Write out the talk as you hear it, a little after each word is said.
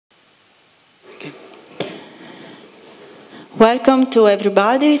Welcome to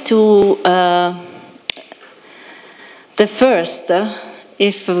everybody to the first,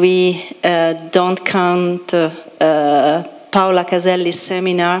 if we don't count Paola Caselli's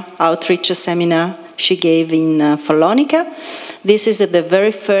seminar, outreach seminar she gave in Follonica. This is the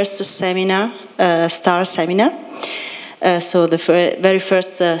very first seminar, STAR seminar. So the very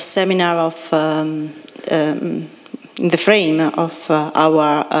first seminar of in the frame of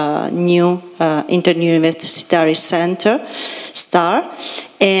our new Interuniversitary Center, STAR,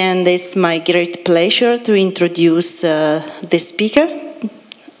 and it's my great pleasure to introduce the speaker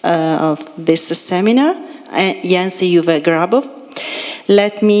of this seminar, Jens-Uwe Grabow.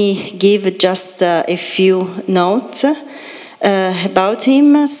 Let me give just a few notes about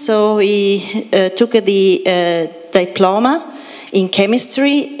him. So he took the diploma in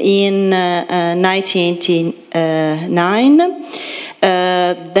chemistry in 1989.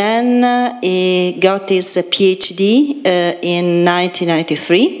 Then he got his PhD in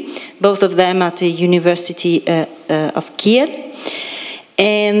 1993, both of them at the University of Kiel.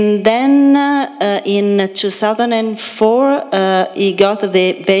 And then in 2004, he got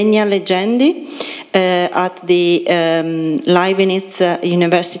the Venia Legendi at the Leibniz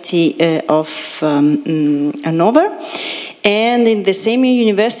University of Hannover. And in the same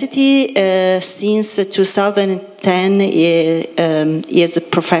university, since 2010, he is a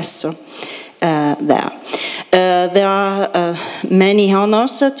professor there. There are many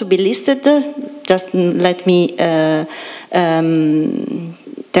honors to be listed. Just let me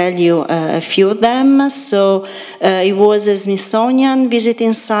tell you a few of them. So he was a Smithsonian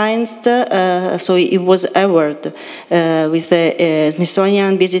Visiting Scientist, so he was awarded with the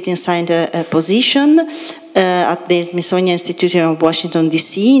Smithsonian Visiting Scientist position at the Smithsonian Institution of Washington,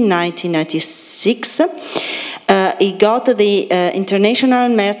 D.C. in 1996. He got the International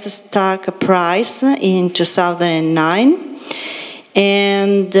Math Stark Prize in 2009.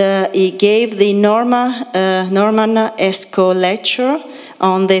 And he gave the Norman Esco Lecture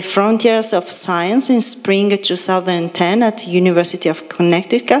on the Frontiers of Science in spring 2010 at the University of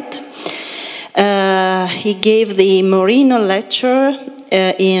Connecticut. He gave the Morino Lecture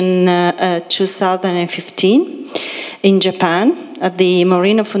in 2015 in Japan at the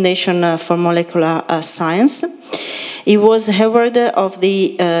Morino Foundation for Molecular Science. He was awarded of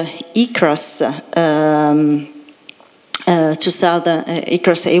the ICRAS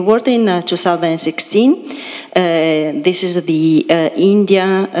ICRAS Award in 2016. This is the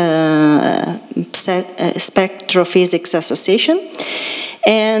India Spectrophysics Association.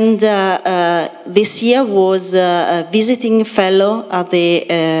 And this year was a visiting fellow at the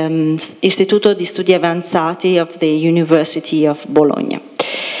Istituto di Studi Avanzati of the University of Bologna.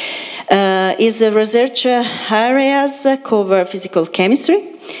 His research areas cover physical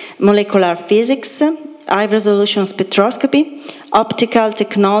chemistry, molecular physics, high-resolution spectroscopy, optical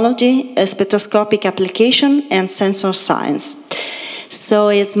technology, spectroscopic application, and sensor science. So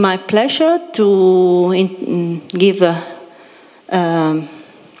it's my pleasure to give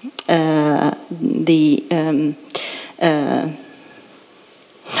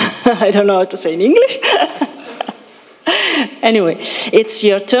I don't know how to say in English. Anyway, it's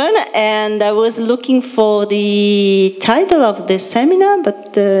your turn, and I was looking for the title of the seminar,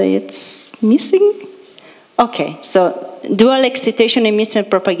 but it's missing. Okay, so dual excitation-emission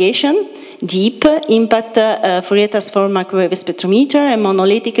propagation, deep impact Fourier-transform microwave spectrometer, and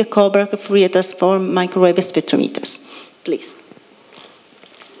monolytic COBRA Fourier-transform microwave spectrometers. Please.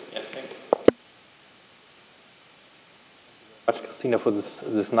 Yeah, thank you. Christina, for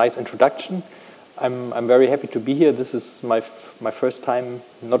this nice introduction. I'm very happy to be here. This is my first time,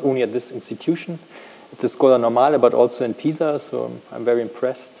 not only at this institution, at the Scuola Normale, but also in Pisa. So I'm very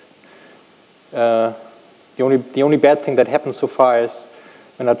impressed. The only bad thing that happened so far is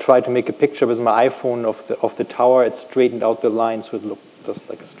when I tried to make a picture with my iPhone of the tower, it straightened out the line, so it looked just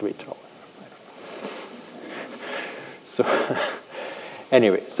like a straight tower. So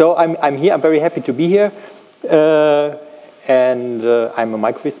anyway, so I'm here. I'm very happy to be here. And I'm a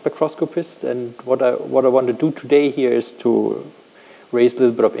microwave spectroscopist, and what I want to do today here is to raise a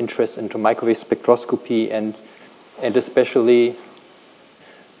little bit of interest into microwave spectroscopy and especially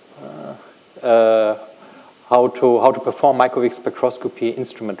how to perform microwave spectroscopy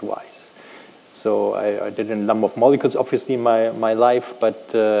instrument-wise. So I did a number of molecules, obviously, in my life,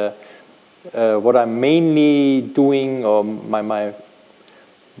 but what I'm mainly doing, or I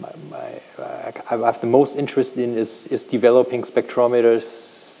have the most interest in is developing spectrometers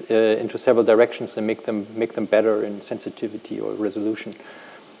into several directions and make them better in sensitivity or resolution,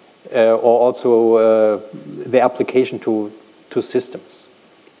 or also the application to systems.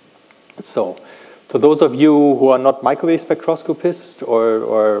 So To those of you who are not microwave spectroscopists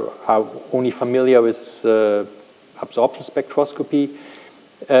or are only familiar with absorption spectroscopy,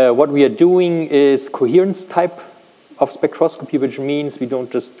 what we are doing is coherence type of spectroscopy, which means we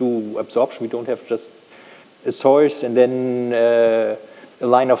don't just do absorption, we don't have just a source and then a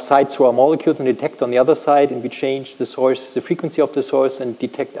line of sight through our molecules and detect on the other side, and we change the source, the frequency of the source, and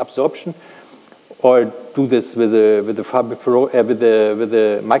detect absorption, or do this with the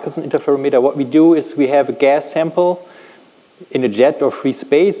Michelson interferometer. What we do is we have a gas sample in a jet or free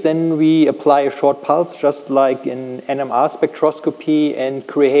space, then we apply a short pulse, just like in NMR spectroscopy, and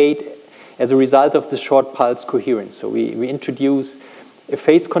create, as a result of the short pulse, coherence. So we introduce a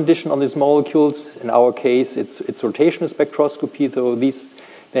phase condition on these molecules. In our case, it's rotational spectroscopy, though these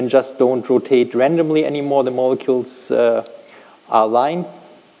then just don't rotate randomly anymore. The molecules are aligned.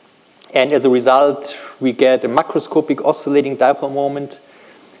 And as a result, we get a macroscopic oscillating dipole moment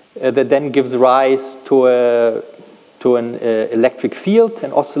that then gives rise to an electric field,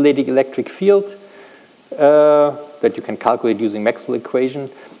 an oscillating electric field that you can calculate using Maxwell equation.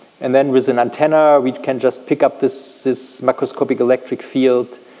 And then with an antenna, we can just pick up this macroscopic electric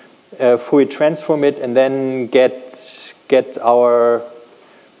field, Fourier-transform it, and then get our.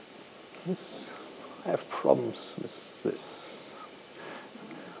 I have problems with this.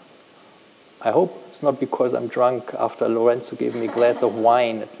 I hope it's not because I'm drunk after Lorenzo gave me a glass of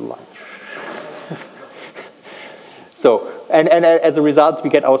wine at lunch. So, and as a result,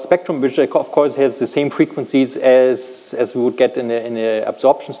 we get our spectrum, which of course has the same frequencies as we would get in an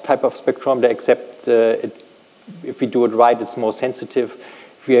absorption type of spectrometer, except if we do it right, it's more sensitive.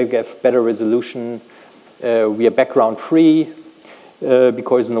 If we have better resolution, we are background free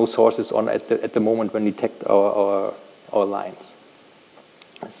because no source is on at the moment when we detect our lines.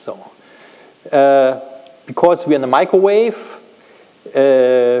 So, because we're in the microwave,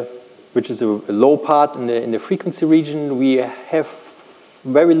 which is a low part in the frequency region, we have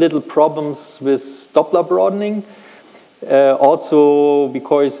very little problems with Doppler broadening. Also,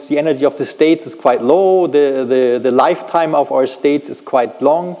 because the energy of the states is quite low, the lifetime of our states is quite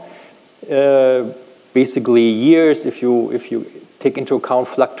long. Basically years. If you take into account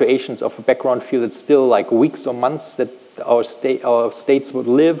fluctuations of a background field, it's still like weeks or months that our states would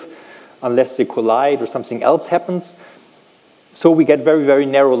live, unless they collide or something else happens. So we get very, very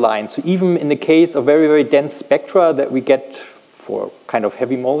narrow lines. So even in the case of very, very dense spectra that we get for kind of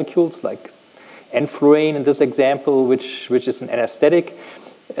heavy molecules, like enfluorine in this example, which is an anesthetic,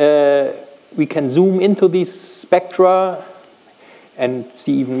 we can zoom into these spectra and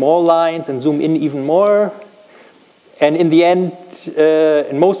see even more lines and zoom in even more. And in the end,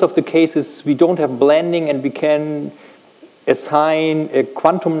 in most of the cases, we don't have blending, and we can assign a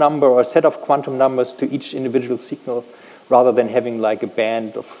quantum number or a set of quantum numbers to each individual signal, rather than having like a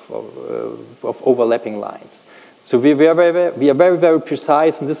band of overlapping lines. So we are very, very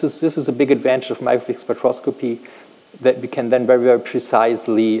precise, and this is a big advantage of microwave spectroscopy, that we can then very, very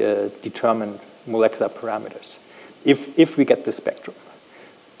precisely determine molecular parameters if we get the spectrum.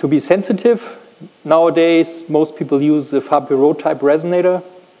 To be sensitive, nowadays most people use the Fourier type resonator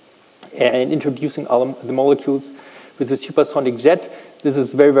and introducing the molecules with a supersonic jet. This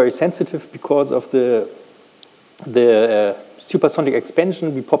is very, very sensitive because of the supersonic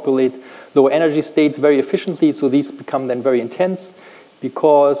expansion. We populate lower energy states very efficiently, so these become then very intense.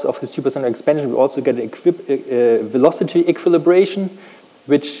 Because of the supersonic expansion, we also get a velocity equilibration,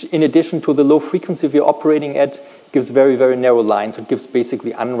 which, in addition to the low frequency we're operating at, gives very, very narrow lines. So it gives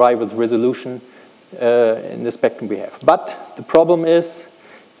basically unrivaled resolution in the spectrum we have. But the problem is,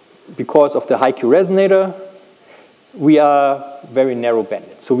 because of the high Q resonator, we are very narrow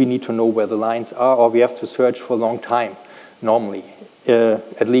banded. So we need to know where the lines are, or we have to search for a long time, normally,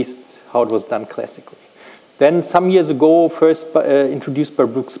 at least how it was done classically. Then some years ago, first introduced by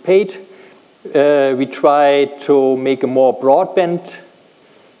Brooks Pate, we tried to make a more broadband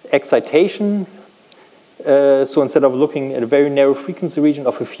excitation. So instead of looking at a very narrow frequency region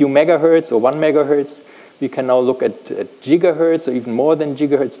of a few megahertz or 1 megahertz, we can now look at gigahertz or even more than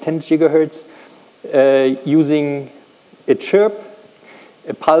gigahertz, 10 gigahertz, using a chirp,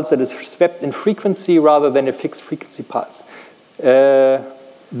 a pulse that is swept in frequency rather than a fixed frequency pulse. The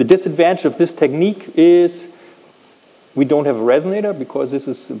disadvantage of this technique is we don't have a resonator, because this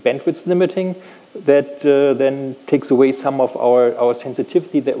is bandwidth limiting. That then takes away some of our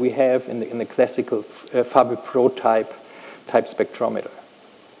sensitivity that we have in the classical Fourier type spectrometer.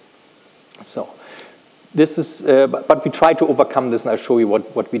 So this is, but we try to overcome this, and I'll show you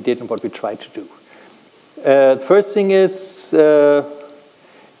what we did and what we tried to do. First thing is, I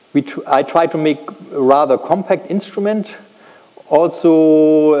try to make a rather compact instrument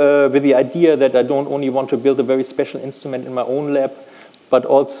Also with the idea that I don't only want to build a very special instrument in my own lab, but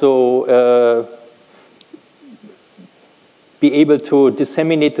also be able to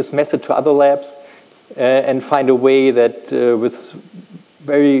disseminate this method to other labs and find a way that with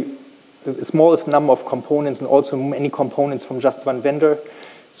very smallest number of components and also many components from just one vendor,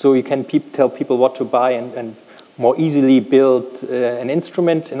 so you can tell people what to buy and more easily build an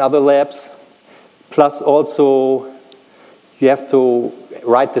instrument in other labs. Plus also you have to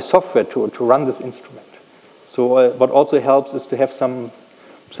write the software to run this instrument. So what also helps is to have some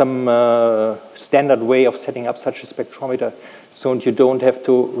standard way of setting up such a spectrometer, so you don't have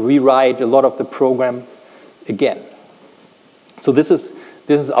to rewrite a lot of the program again. So this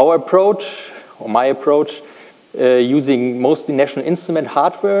is our approach, or my approach, using mostly National Instrument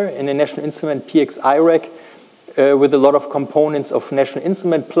hardware in a National Instrument PXI rack with a lot of components of National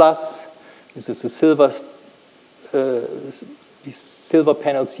Instrument Plus. This is a silver, these silver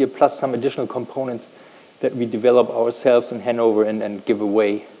panels here, plus some additional components that we develop ourselves in Hannover and give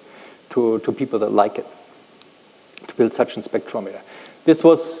away to people that like it, to build such a spectrometer. This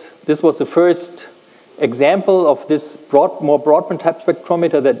was the first example of this more broadband type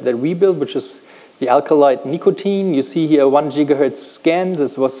spectrometer that we built, which is the alkaloid nicotine. You see here 1 gigahertz scan.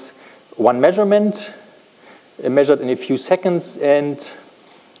 This was one measurement, measured in a few seconds, and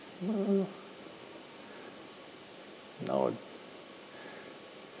now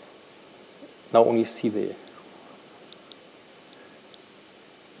only see the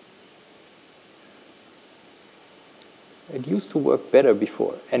it used to work better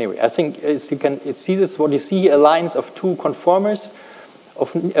before. Anyway, I think as you can see this, what you see here, lines of two conformers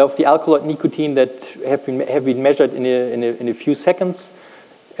of the alkaloid nicotine that have been measured in a few seconds,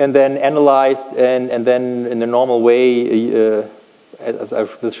 and then analyzed, and then in the normal way, as I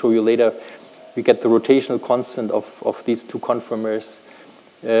will show you later, we get the rotational constant of these two conformers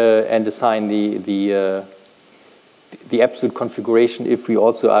and assign the absolute configuration if we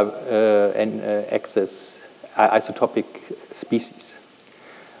also access isotopic species.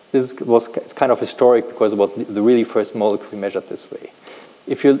 This was kind of historic because it was the really first molecule we measured this way.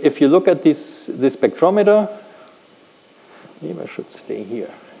 If you look at this spectrometer, maybe I should stay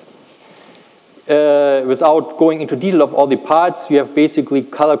here. Without going into detail of all the parts, you have basically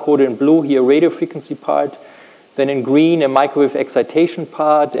color-coded in blue here radio frequency part, then in green a microwave excitation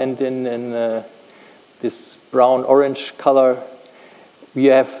part, and in this brown-orange color we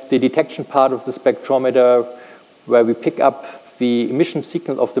have the detection part of the spectrometer, where we pick up the emission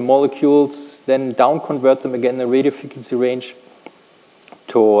signal of the molecules, then down-convert them again in the radio frequency range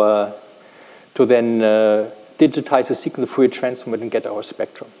to then digitize the signal, Fourier-transform it, and get our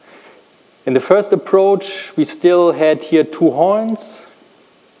spectrum. In the first approach, we still had here two horns,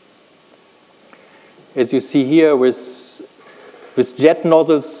 as you see here, with jet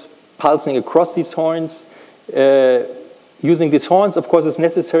nozzles pulsing across these horns. Using these horns, of course, is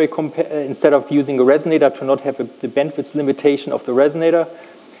necessary instead of using a resonator to not have the bandwidth limitation of the resonator.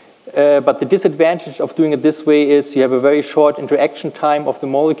 But the disadvantage of doing it this way is you have a very short interaction time of the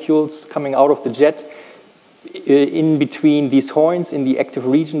molecules coming out of the jet in between these horns, in the active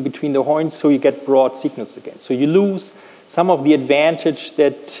region between the horns, so you get broad signals again. So you lose some of the advantage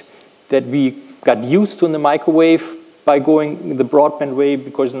that we got used to in the microwave by going the broadband way,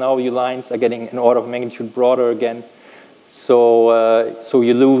 because now your lines are getting an order of magnitude broader again. So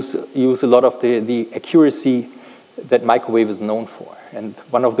you lose a lot of the accuracy that microwave is known for. And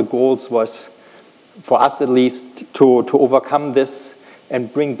one of the goals was, for us at least, to overcome this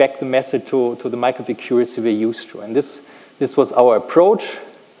and bring back the method to the microwave accuracy we're used to. And this was our approach.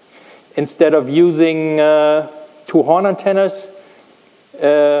 Instead of using two horn antennas,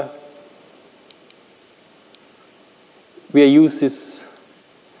 we use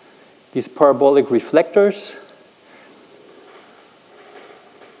these parabolic reflectors.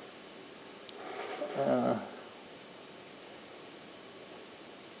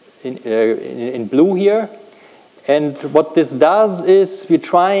 In blue here. And what this does is we're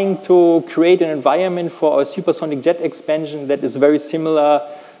trying to create an environment for our supersonic jet expansion that is very similar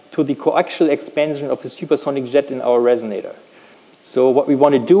to the coaxial expansion of the supersonic jet in our resonator. So what we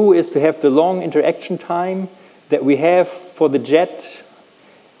want to do is to have the long interaction time that we have for the jet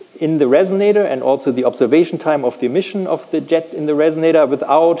in the resonator, and also the observation time of the emission of the jet in the resonator,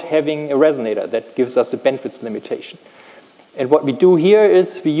 without having a resonator. That gives us a bandwidth limitation. And what we do here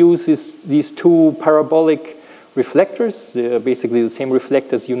is we use these two parabolic reflectors, basically the same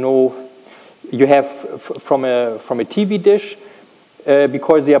reflectors you have from a TV dish,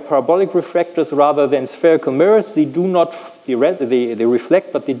 because they are parabolic reflectors rather than spherical mirrors. They do not they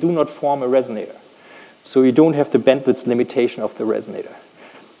reflect, but they do not form a resonator. So you don't have the bandwidth limitation of the resonator.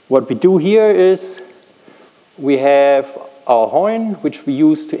 What we do here is we have our horn, which we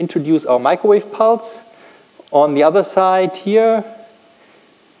use to introduce our microwave pulse. On the other side here,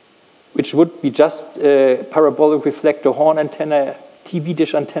 which would be just a parabolic reflector horn antenna, TV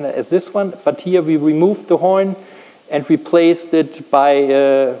dish antenna as this one, but here we removed the horn and replaced it by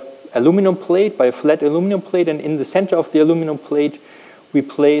aluminum plate, by a flat aluminum plate, and in the center of the aluminum plate we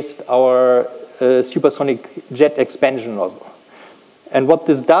placed our supersonic jet expansion nozzle. And what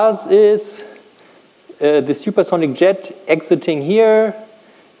this does is the supersonic jet exiting here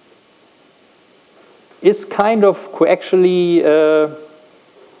is kind of coaxially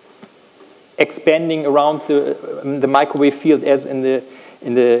expanding around the microwave field as in the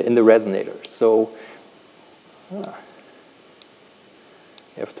resonator. So you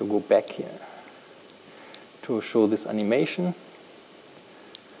have to go back here to show this animation.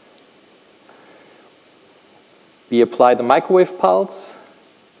 We apply the microwave pulse.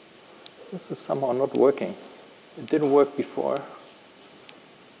 This is somehow not working. It didn't work before.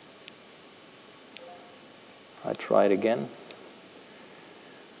 I try it again.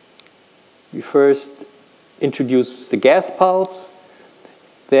 We first introduce the gas pulse,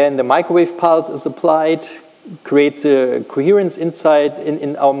 then the microwave pulse is applied, creates a coherence inside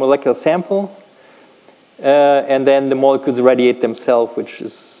in our molecular sample, and then the molecules radiate themselves, which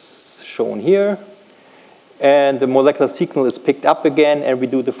is shown here. And the molecular signal is picked up again, and we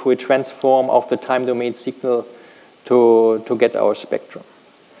do the Fourier-transform of the time domain signal to get our spectrum.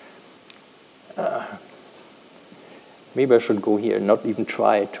 Maybe I should go here, not even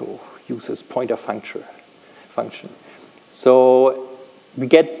try to use this pointer function. So we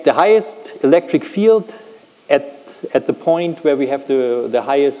get the highest electric field at the point where we have the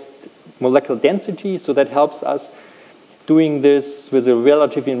highest molecular density, so that helps us doing this with a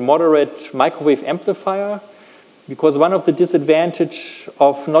relatively moderate microwave amplifier, because one of the disadvantages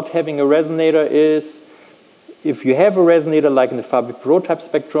of not having a resonator is if you have a resonator like in the Fourier type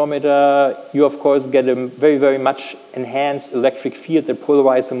spectrometer, you of course get a very, very much enhanced electric field that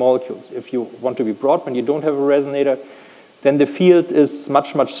polarizes the molecules. If you want to be broadband, you don't have a resonator, then the field is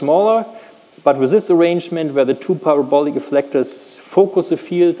much, much smaller. But with this arrangement where the two parabolic reflectors focus the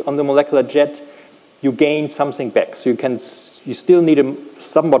field on the molecular jet, you gain something back. So you still need a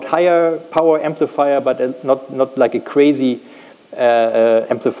somewhat higher power amplifier, but not like a crazy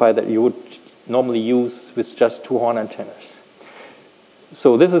amplifier that you would normally use with just two horn antennas.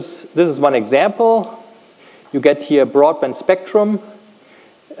 So this is one example. You get here broadband spectrum,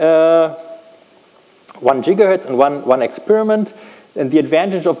 1 gigahertz and one experiment. And the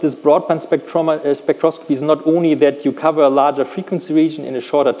advantage of this broadband spectroscopy is not only that you cover a larger frequency region in a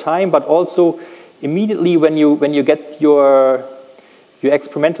shorter time, but also immediately when you get your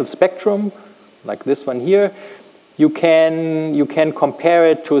experimental spectrum, like this one here, you can compare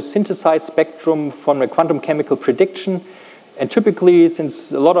it to a synthesized spectrum from a quantum chemical prediction. And typically,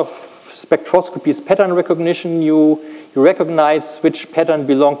 since a lot of spectroscopy is pattern recognition, you recognize which pattern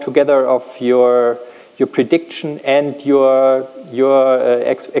belong together of your prediction and your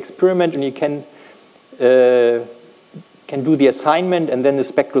experiment, and you can do the assignment and then the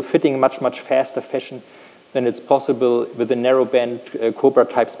spectral fitting in much faster fashion than it's possible with a narrowband COBRA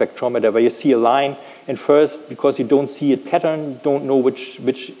type spectrometer, where you see a line, and first, because you don't see a pattern, don't know which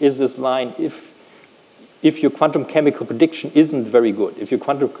is this line, if your quantum chemical prediction isn't very good. If your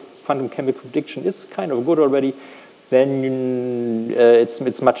quantum chemical prediction is kind of good already, then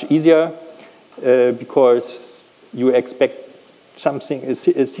it's much easier because you expect something, a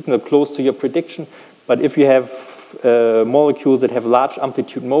signal close to your prediction. But if you have molecules that have large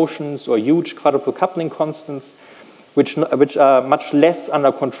amplitude motions or huge quadruple coupling constants, which are much less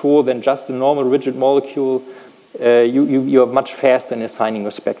under control than just a normal rigid molecule, you are much faster in assigning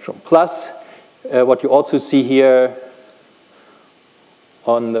a spectrum. Plus, what you also see here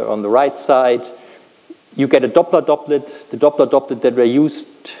on the right side, you get a Doppler doublet, the Doppler doublet that were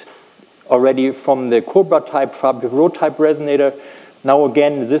used already from the COBRA type, Fourier type resonator. Now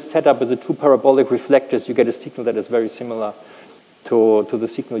again, this setup with the two parabolic reflectors, you get a signal that is very similar to the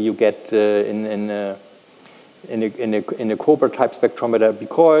signal you get in a COBRA type spectrometer,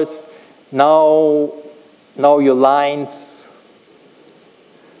 because now your lines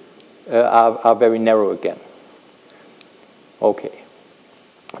are very narrow again. Okay.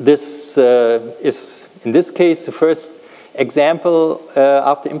 This is, in this case, the first example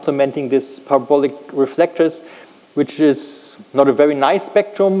after implementing this parabolic reflectors, which is not a very nice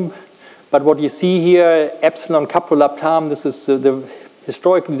spectrum, but what you see here, epsilon caprolaptam, this is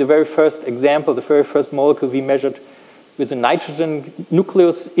historically the very first example, the very first molecule we measured with a nitrogen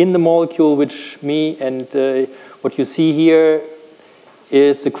nucleus in the molecule, what you see here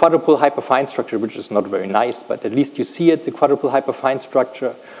is the quadrupole hyperfine structure, which is not very nice, but at least you see it, the quadrupole hyperfine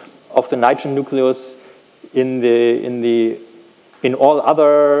structure of the nitrogen nucleus in all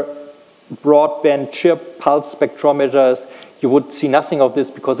other broadband chip pulse spectrometers. You would see nothing of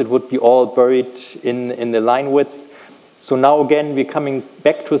this because it would be all buried in the line width. So now again, we're coming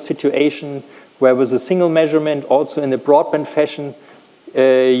back to a situation where with a single measurement, also in the broadband fashion,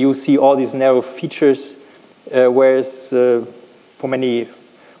 you see all these narrow features, whereas for many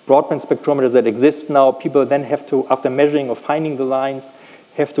broadband spectrometers that exist now, people then have to, after measuring or finding the lines,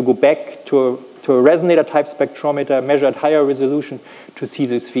 have to go back to a resonator type spectrometer, measure at higher resolution to see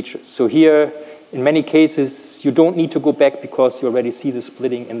these features. So here, in many cases, you don't need to go back because you already see the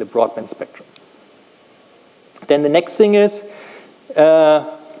splitting in the broadband spectrum. Then the next thing is,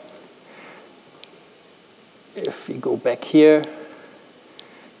 if we go back here,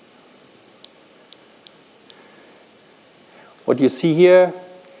 what you see here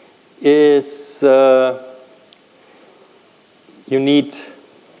is you need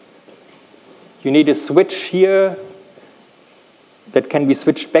a switch here that can be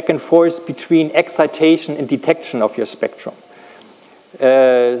switched back and forth between excitation and detection of your spectrum.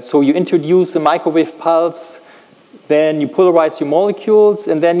 So you introduce a microwave pulse, then you polarize your molecules,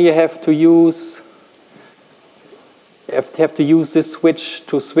 and then you have to use this switch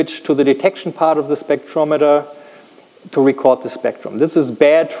to the detection part of the spectrometer to record the spectrum. This is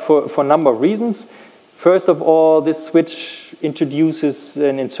bad for a number of reasons. First of all, this switch introduces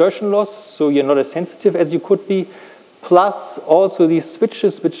an insertion loss, so you're not as sensitive as you could be. Plus, also these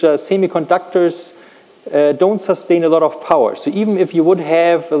switches, which are semiconductors, don't sustain a lot of power. So even if you would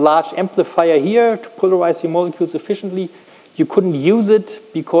have a large amplifier here to polarize your molecules efficiently, you couldn't use it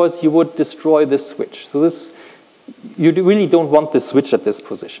because you would destroy this switch. So you really don't want this switch at this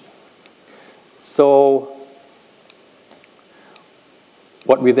position. So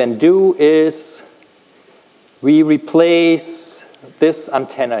what we then do is we replace this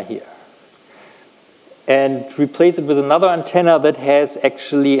antenna here and replace it with another antenna that has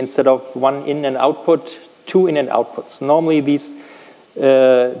actually, instead of one in and output, two in and outputs. Normally these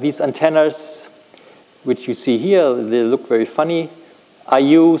antennas, which you see here, they look very funny, are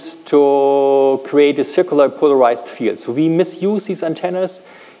used to create a circular polarized field. So we misuse these antennas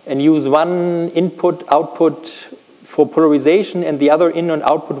and use one input-output for polarization and the other in and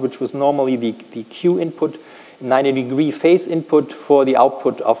output, which was normally the Q input, 90-degree phase input for the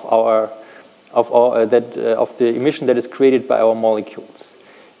output of the emission that is created by our molecules.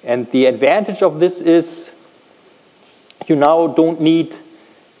 And the advantage of this is you now don't need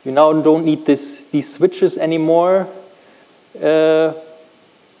these switches anymore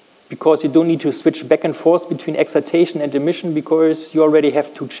because you don't need to switch back and forth between excitation and emission because you already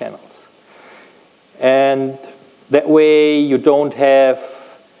have two channels. And that way you don't have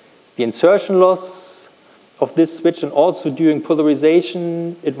the insertion loss of this switch, and also during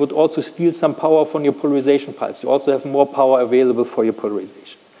polarization, it would also steal some power from your polarization pulse. You also have more power available for your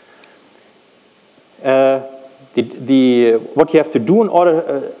polarization. What you have to do in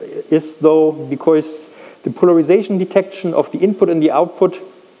order is, though, because the polarization detection of the input and the output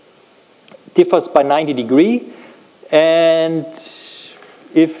differs by 90 degrees, and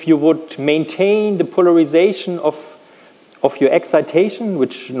if you would maintain the polarization of your excitation,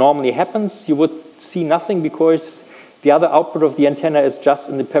 which normally happens, you would see nothing because the other output of the antenna is just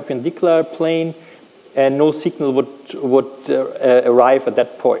in the perpendicular plane and no signal would arrive at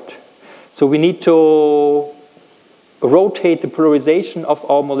that point. So we need to rotate the polarization of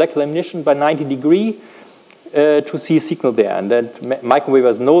our molecular emission by 90 degrees to see signal there. And then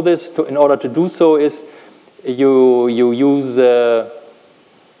microwavers know this. In order to do so is you use a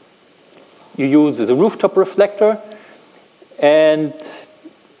rooftop reflector, and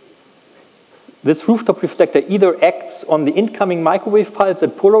this rooftop reflector either acts on the incoming microwave pulse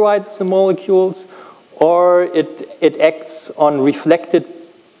that polarizes the molecules, or it acts on reflected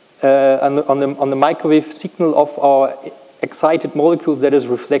on the microwave signal of our excited molecules that is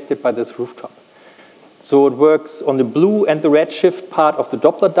reflected by this rooftop. So it works on the blue and the red shift part of the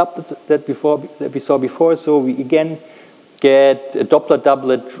Doppler doublet that we saw before. So we again get a Doppler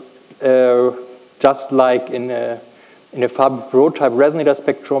doublet just like in a Fourier type resonator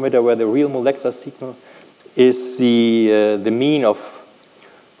spectrometer, where the real molecular signal is the mean of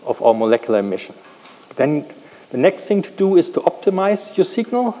our molecular emission. Then the next thing to do is to optimize your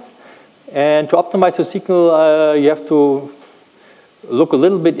signal. And to optimize your signal, you have to look a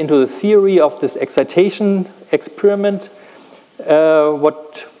little bit into the theory of this excitation experiment.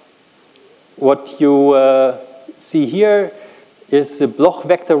 What you see here is the Bloch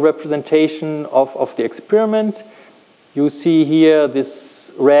vector representation of the experiment. You see here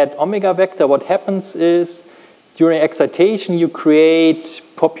this red omega vector. What happens is during excitation you create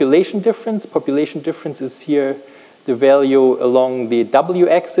population difference. Population difference is here the value along the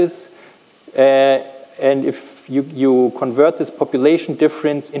w-axis. And if you convert this population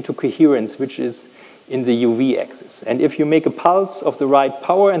difference into coherence, which is in the UV axis. And if you make a pulse of the right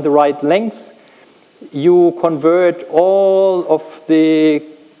power and the right length, you convert all of the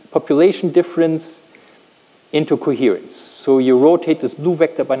population difference into coherence. So you rotate this blue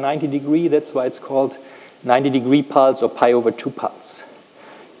vector by 90 degrees. That's why it's called 90-degree pulse or pi/2 pulse.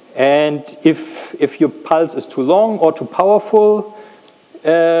 And if your pulse is too long or too powerful,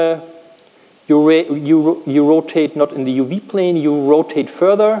 you rotate not in the UV plane, you rotate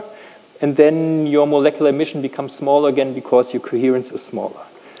further, and then your molecular emission becomes smaller again because your coherence is smaller.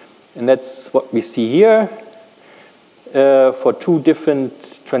 And that's what we see here for two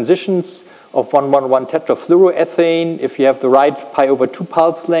different transitions of 1,1,1 tetrafluoroethane. If you have the right pi/2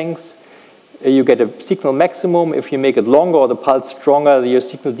 pulse lengths, you get a signal maximum. If you make it longer or the pulse stronger, your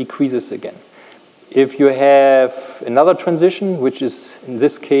signal decreases again. If you have another transition, which is in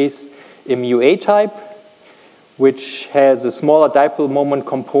this case a mu-A type, which has a smaller dipole moment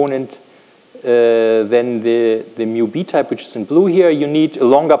component than the mu-B type, which is in blue here, you need a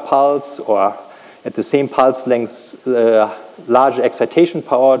longer pulse or at the same pulse length, larger excitation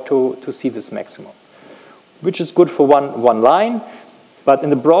power to see this maximum, which is good for one line. But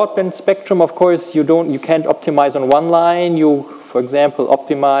in the broadband spectrum, of course, you can't optimize on one line. You, for example,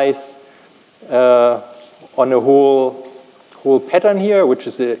 optimize on a whole pattern here, which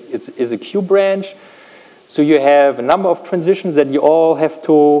is a Q branch. So you have a number of transitions that you all have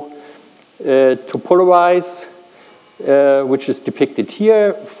to polarize, which is depicted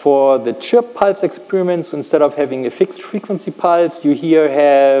here. For the chirp pulse experiments, instead of having a fixed frequency pulse, you here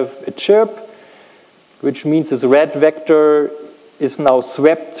have a chirp, which means this red vector is now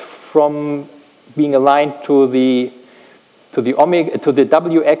swept from being aligned to the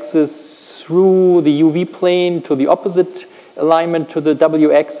w-axis through the UV plane to the opposite alignment to the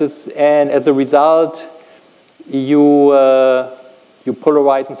w-axis, and as a result, you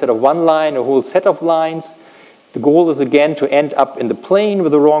polarize instead of one line a whole set of lines. The goal is again to end up in the plane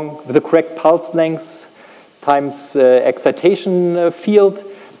with the correct pulse length times excitation field.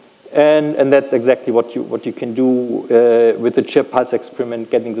 And that's exactly what you can do with the chirp pulse experiment,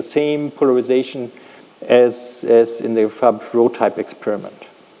 getting the same polarization as in the Fab-Rho type experiment.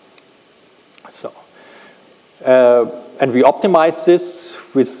 So, and we optimize this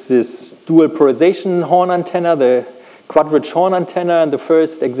with this dual polarization horn antenna, the quadrature horn antenna. And the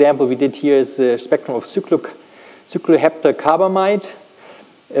first example we did here is the spectrum of cycloheptane carbamide.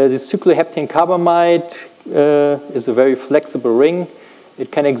 This cycloheptane carbamide is a very flexible ring. It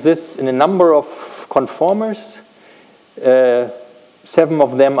can exist in a number of conformers. 7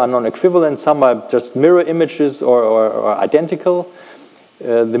 of them are non-equivalent. Some are just mirror images or identical.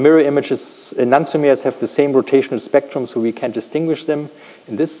 The mirror images, enantiomers have the same rotational spectrum, so we can distinguish them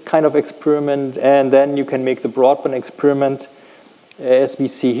in this kind of experiment. And then you can make the broadband experiment, as we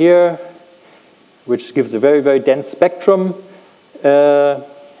see here, which gives a very, very dense spectrum.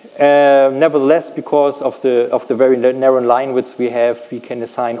 Nevertheless, because of the very narrow line widths we have, we can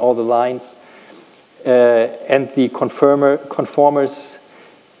assign all the lines and the conformers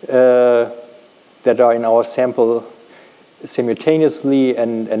that are in our sample simultaneously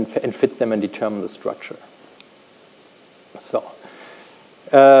and fit them and determine the structure. So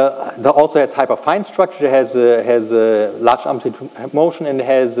that also has hyperfine structure. It has a large amplitude motion and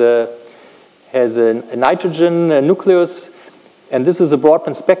has a nitrogen nucleus. And this is a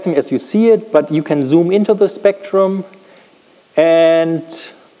broadband spectrum as you see it, but you can zoom into the spectrum and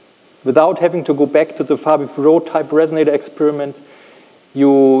without having to go back to the Fab-Rho type resonator experiment,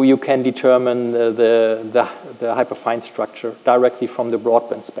 you can determine the hyperfine structure directly from the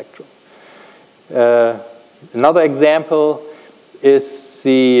broadband spectrum. Another example is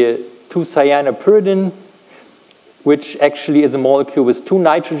the 2-cyanopyridine, which actually is a molecule with 2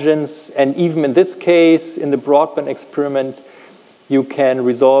 nitrogens, and even in this case, in the broadband experiment, you can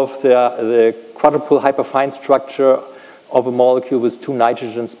resolve the quadrupole hyperfine structure of a molecule with 2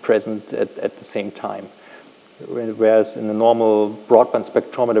 nitrogens present at the same time. Whereas in a normal broadband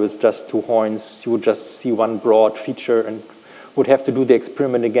spectrometer with just 2 horns, you would just see one broad feature and would have to do the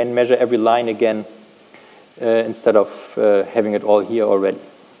experiment again, measure every line again, instead of having it all here already.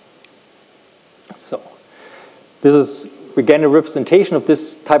 So this is, again, a representation of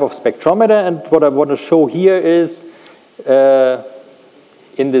this type of spectrometer, and what I want to show here is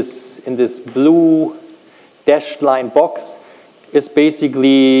in this blue dashed line box is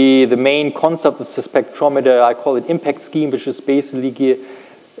basically the main concept of the spectrometer. I call it impact scheme, which is basically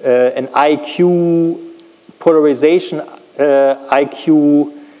an IQ polarization,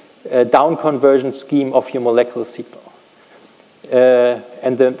 IQ down conversion scheme of your molecular signal.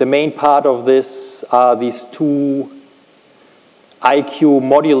 And the main part of this are these two IQ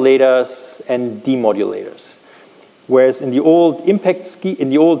modulators and demodulators. Whereas in the old impact scheme, in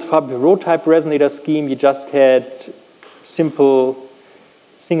the old Fourier type resonator scheme, you just had simple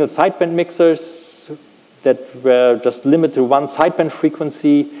single sideband mixers that were just limited to one sideband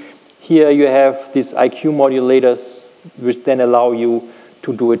frequency. Here you have these IQ modulators, which then allow you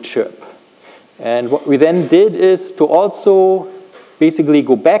to do a chirp. And what we then did is to also basically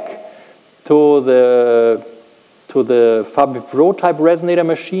go back to the Fourier type resonator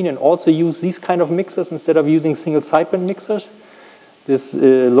machine and also use these kind of mixers instead of using single sideband mixers. This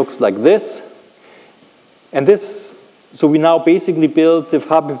looks like this. And this, so we now basically build the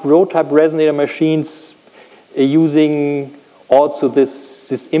Fourier type resonator machines using also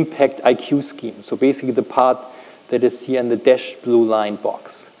this impact IQ scheme. So basically the part that is here in the dashed blue line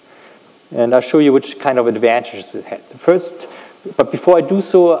box. And I'll show you which kind of advantages it had. First, but before I do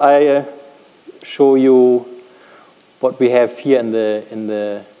so, I show you what we have here in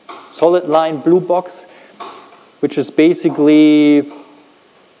the solid line blue box, which is basically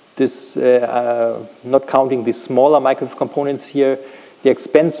this, not counting the smaller microwave components here, the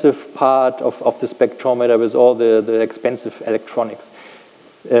expensive part of the spectrometer with all the expensive electronics,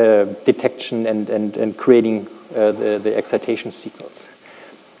 detection and creating the excitation signals.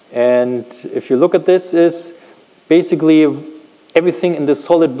 And if you look at this, is basically everything in the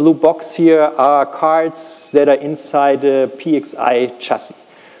solid blue box here are cards that are inside a PXI chassis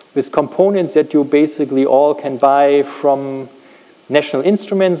with components that you basically all can buy from National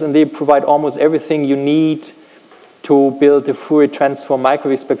Instruments, and they provide almost everything you need to build a Fourier-transform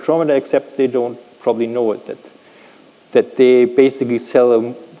microwave spectrometer, except they don't probably know it, that they basically sell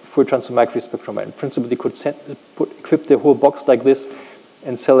a Fourier-transform microwave spectrometer. In principle, they could equip the whole box like this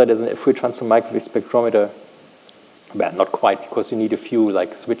and sell it as a Fourier-transform microwave spectrometer. Well, not quite, because you need a few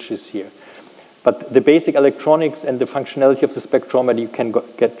like switches here. But the basic electronics and the functionality of the spectrometer you can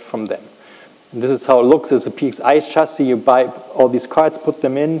get from them. And this is how it looks as a PXI chassis. You buy all these cards, put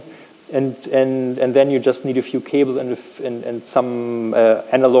them in, and then you just need a few cables and some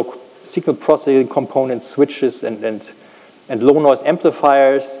analog signal processing components, switches, and low noise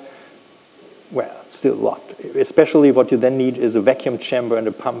amplifiers. Well, still a lot. Especially what you then need is a vacuum chamber and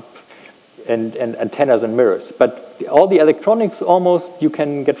a pump and antennas and mirrors. But all the electronics almost you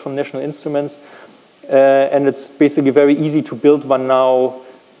can get from National Instruments. And it's basically very easy to build one now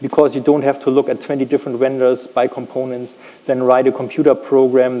because you don't have to look at 20 different vendors, buy components, then write a computer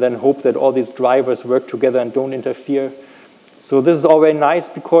program, then hope that all these drivers work together and don't interfere. So this is all very nice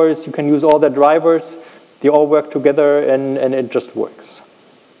because you can use all the drivers, they all work together, and it just works.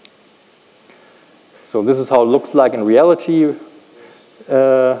 So this is how it looks like in reality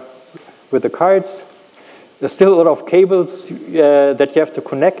with the cards. There's still a lot of cables that you have to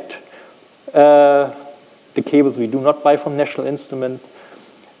connect. The cables we do not buy from National Instrument.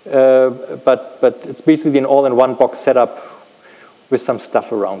 But it's basically an all-in-one box setup with some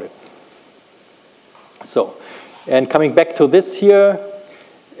stuff around it. So, and coming back to this here,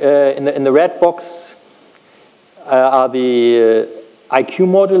 in the red box are the IQ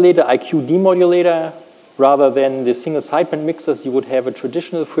modulator, IQ demodulator, rather than the single sideband mixers you would have a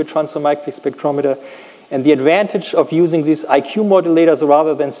traditional Fourier-transform microwave spectrometer. And the advantage of using these IQ modulators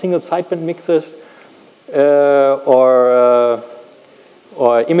rather than single sideband mixers or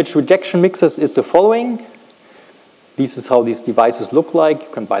image rejection mixers is the following. This is how these devices look like. You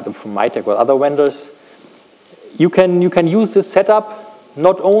can buy them from Mytek or other vendors. You can use this setup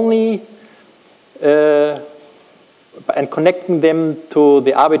not only and connecting them to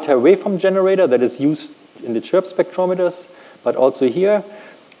the arbitrary waveform generator that is used in the chirp spectrometers, but also here.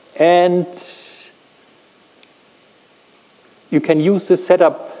 And you can use this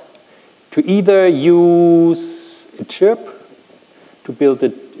setup to either use a chirp to build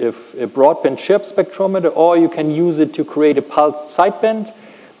a broadband chirp spectrometer, or you can use it to create a pulsed sideband,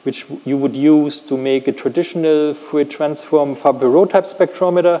 which you would use to make a traditional Fourier-transform Fourier type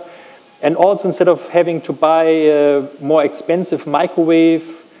spectrometer. And also, instead of having to buy a more expensive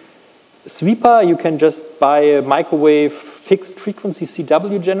microwave sweeper, you can just buy a microwave fixed frequency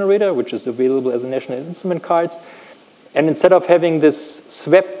CW generator, which is available as a National Instrument cards. And instead of having this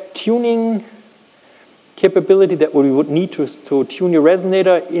swept tuning capability that we would need to tune your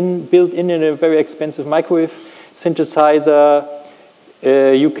resonator built in a very expensive microwave synthesizer,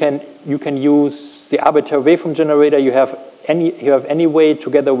 You can use the arbitrary waveform generator. You have any way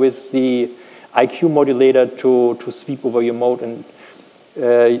together with the IQ modulator to sweep over your mode, and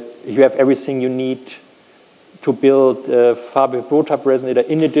you have everything you need to build a Fabry prototype resonator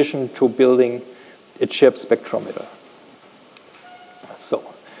in addition to building a chirp spectrometer. So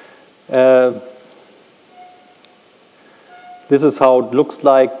this is how it looks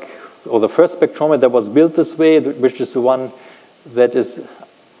like, or the first spectrometer that was built this way, which is the one that is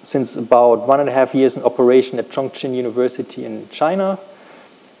since about 1.5 years in operation at Chongqing University in China.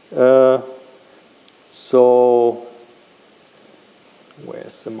 So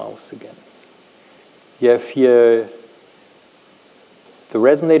where's the mouse again? You have here the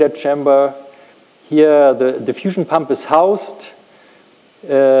resonator chamber. Here the diffusion pump is housed.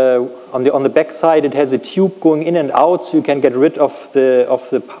 On the back side, it has a tube going in and out, so you can get rid of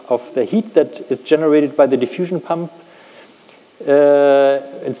the heat that is generated by the diffusion pump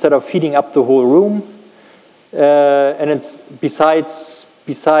instead of heating up the whole room. And it's besides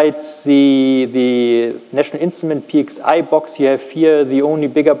the National Instrument PXI box you have here, the only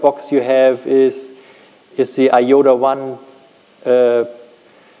bigger box you have is the IOTA 1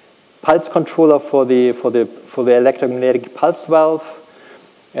 pulse controller for the electromagnetic pulse valve,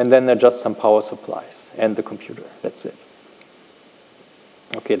 and then there are just some power supplies and the computer. That's it.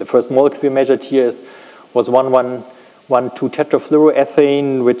 Okay, the first molecule we measured here was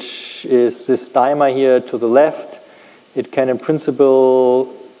 1,1,12-tetrafluoroethane, which is this dimer here to the left. It can, in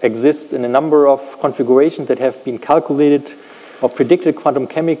principle, exist in a number of configurations that have been calculated or predicted quantum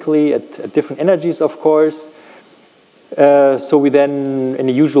chemically at different energies, of course. So we then, in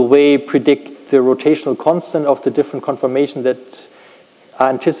the usual way, predict the rotational constant of the different conformations that are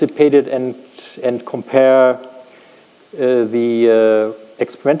anticipated and compare the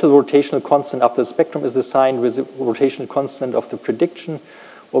experimental rotational constant after the spectrum is assigned with the rotational constant of the prediction.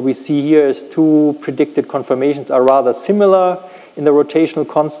 What we see here is two predicted conformations are rather similar in the rotational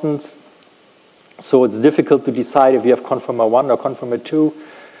constants. So it's difficult to decide if you have conformer 1 or conformer 2.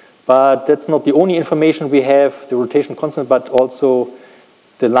 But that's not the only information we have, the rotational constant, but also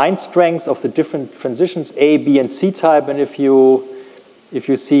the line strengths of the different transitions, A, B, and C type. And if you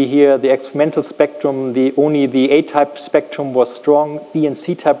see here the experimental spectrum, only the A-type spectrum was strong, B and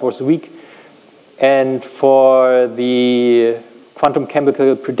C-type was weak. And for the quantum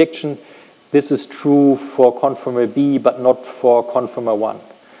chemical prediction, this is true for conformer B, but not for conformer 1.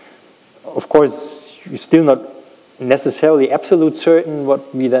 Of course, you're still not necessarily absolute certain.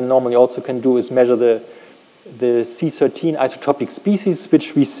 What we then normally also can do is measure the C13 isotopic species,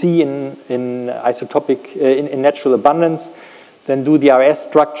 which we see in natural abundance. Then do the RS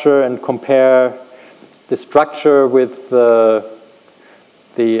structure and compare the structure with the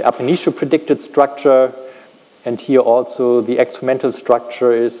ab initio predicted structure. And here also the experimental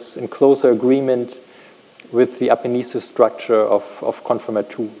structure is in closer agreement with the ab initio structure of conformer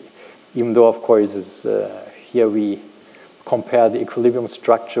 2. Even though, of course, here we compare the equilibrium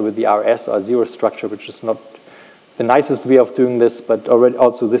structure with the RS or zero structure, which is not the nicest way of doing this, but already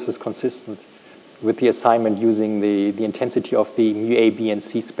also this is consistent with the assignment using the intensity of the mu A, B, and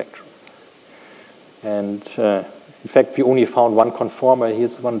C spectrum. And in fact, we only found one conformer.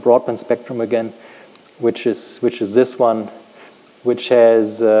 Here's one broadband spectrum again, which is this one, which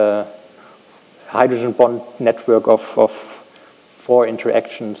has a hydrogen bond network of 4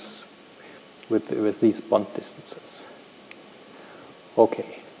 interactions with these bond distances.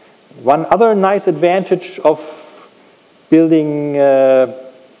 Okay. One other nice advantage of building a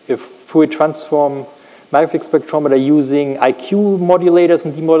Fourier-transform microwave spectrometer using IQ modulators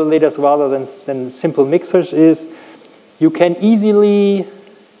and demodulators rather than simple mixers is you can easily,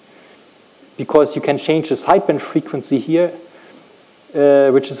 because you can change the sideband frequency here,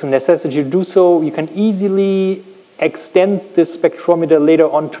 which is a necessity to do so, you can easily extend this spectrometer later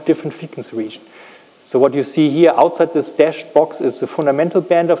on to different frequency regions. So what you see here outside this dashed box is the fundamental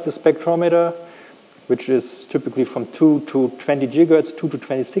band of the spectrometer, which is typically from 2 to 20 gigahertz, 2 to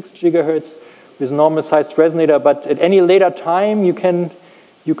 26 gigahertz, with normal sized resonator. But at any later time, you can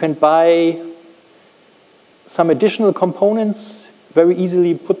buy some additional components, very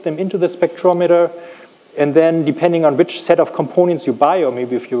easily put them into the spectrometer, and then depending on which set of components you buy, or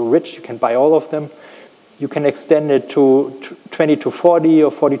maybe if you're rich, you can buy all of them, you can extend it to 20 to 40,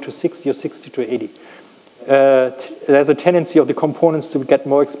 or 40 to 60, or 60 to 80. There's a tendency of the components to get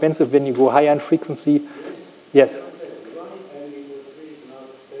more expensive when you go higher in frequency. Yes?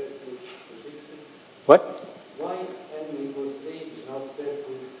 What? Why n equals 3 is not set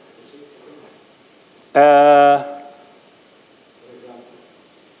to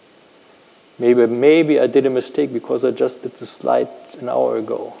 60? Maybe I did a mistake because I just did the slide an hour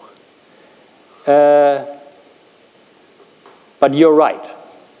ago. But you're right.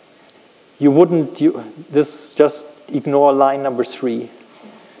 You wouldn't, this just ignore line number 3.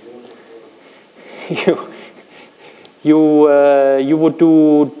 You would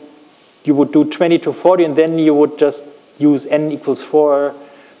do 20 to 40, and then you would just use n equals 4,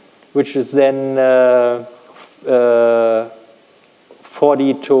 which is then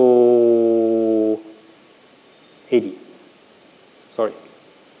 40 to 80. Sorry,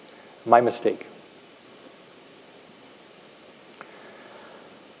 my mistake.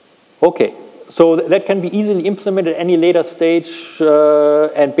 Okay, so that can be easily implemented at any later stage,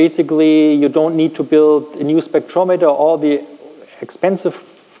 and basically you don't need to build a new spectrometer. All the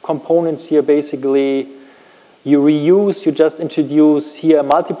expensive components here basically you reuse. You just introduce here a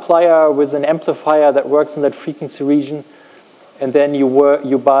multiplier with an amplifier that works in that frequency region, and then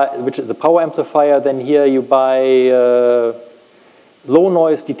you buy, which is a power amplifier. Then here you buy a low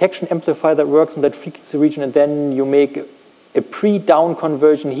noise detection amplifier that works in that frequency region, and then you make a pre-down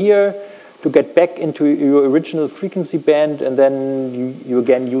conversion here to get back into your original frequency band, and then you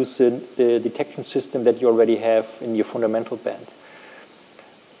again use the detection system that you already have in your fundamental band.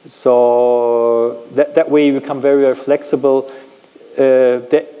 So that way you become very, very flexible.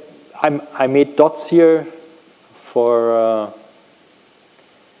 I made dots here for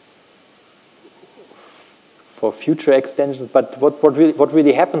future extensions, but what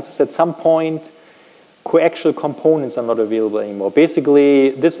really happens is at some point coaxial components are not available anymore. Basically,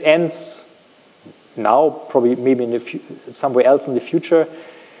 this ends now, probably maybe in somewhere else in the future,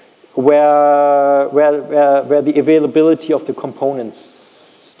 where the availability of the components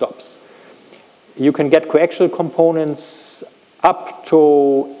stops. You can get coaxial components up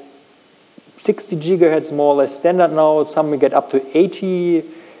to 60 gigahertz, more or less standard now. Some will get up to 80.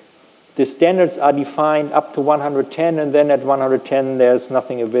 The standards are defined up to 110, and then at 110 there's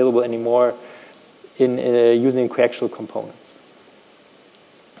nothing available anymore in using coaxial components.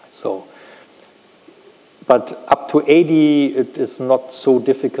 So, but up to 80, it is not so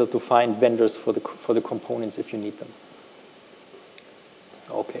difficult to find vendors for the components if you need them.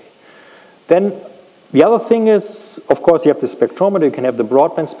 Okay. Then the other thing is, of course, you have the spectrometer. You can have the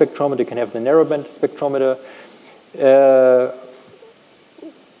broadband spectrometer. You can have the narrowband spectrometer.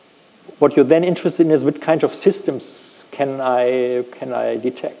 What you're then interested in is what kind of systems can I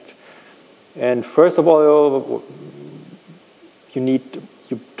detect. And first of all, you need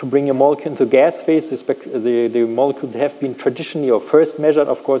to bring a molecule into gas phase. The molecules have been traditionally or first measured,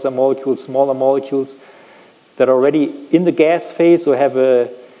 of course, are molecules, smaller molecules that are already in the gas phase or have a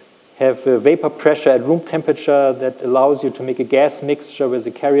vapor pressure at room temperature that allows you to make a gas mixture with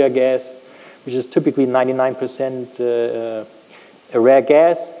a carrier gas, which is typically 99% a rare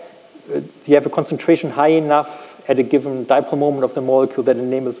gas. You have a concentration high enough at a given dipole moment of the molecule that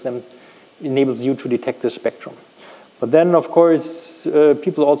enables you to detect the spectrum. But then, of course,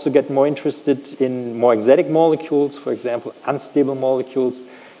 people also get more interested in more exotic molecules, for example, unstable molecules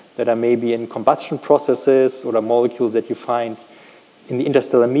that are maybe in combustion processes, or are molecules that you find in the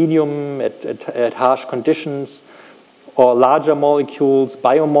interstellar medium at harsh conditions, or larger molecules,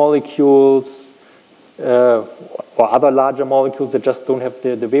 biomolecules, or other larger molecules that just don't have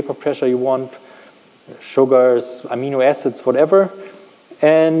the vapor pressure you want, sugars, amino acids, whatever.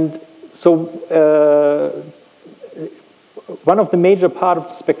 And so one of the major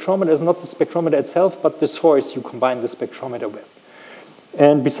parts of the spectrometer is not the spectrometer itself, but the source you combine the spectrometer with.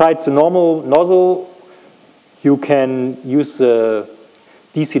 And besides the normal nozzle, you can use the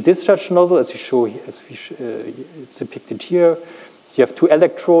DC discharge nozzle, as it's depicted here. You have two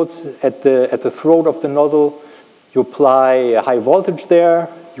electrodes at the throat of the nozzle. You apply a high voltage there.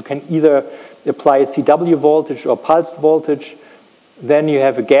 You can either apply a CW voltage or pulsed voltage. Then you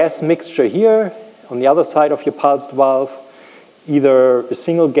have a gas mixture here on the other side of your pulsed valve, either a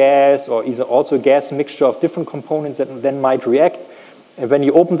single gas or either also a gas mixture of different components that then might react. And when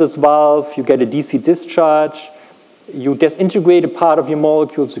you open this valve, you get a DC discharge. You disintegrate a part of your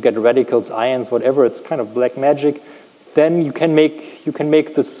molecules. You get radicals, ions, whatever. It's kind of black magic. Then you can make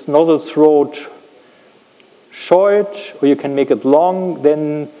this nozzle throat short, or you can make it long.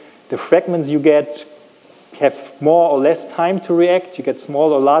 Then the fragments you get have more or less time to react. You get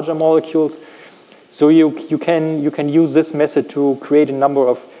smaller or larger molecules. So you can use this method to create a number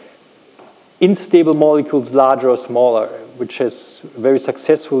of unstable molecules, larger or smaller, which has very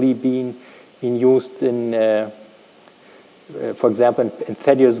successfully been used in, for example, in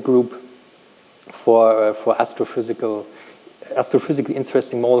Thaddeus' group for astrophysically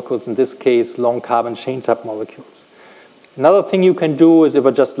interesting molecules, in this case, long carbon chain type molecules. Another thing you can do is if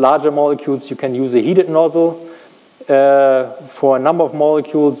it's just larger molecules, you can use a heated nozzle. For a number of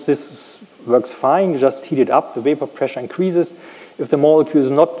molecules, this works fine. You just heat it up, the vapor pressure increases. If the molecule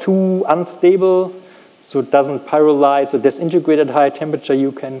is not too unstable, so it doesn't pyrolyze or disintegrate at high temperature,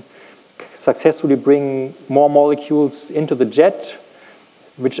 you can successfully bring more molecules into the jet,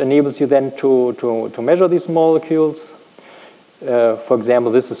 which enables you then to measure these molecules. For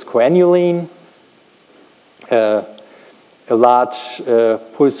example, this is coannuline, a large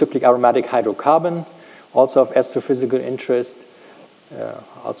polycyclic aromatic hydrocarbon, also of astrophysical interest. I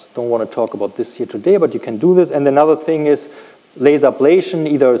also don't want to talk about this here today, but you can do this. And another thing is laser ablation,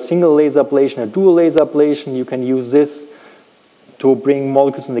 either a single laser ablation or dual laser ablation. You can use this to bring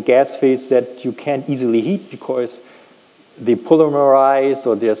molecules in the gas phase that you can't easily heat because they polymerize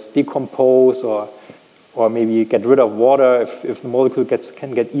or they just decompose, or maybe you get rid of water if the molecule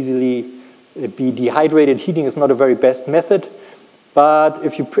can get easily be dehydrated. Heating is not a very best method. But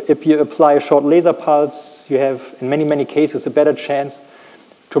if you apply a short laser pulse, you have, in many, many cases, a better chance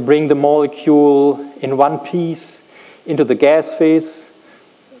to bring the molecule in one piece into the gas phase.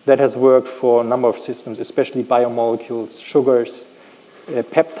 That has worked for a number of systems, especially biomolecules, sugars,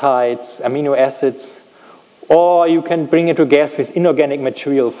 peptides, amino acids. Or you can bring into gas phase inorganic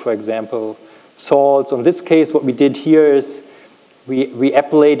material, for example, salts. In this case, what we did here is we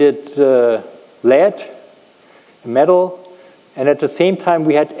ablated lead, metal, and at the same time,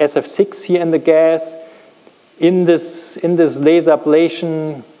 we had SF6 here in the gas. In this laser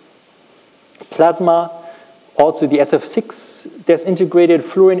ablation plasma, also the SF6 disintegrated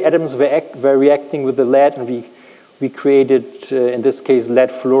fluorine atoms were reacting with the lead, and we created, in this case, lead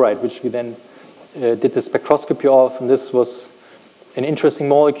fluoride, which we then did the spectroscopy of. And this was an interesting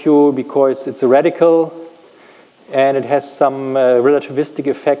molecule because it's a radical, and it has some relativistic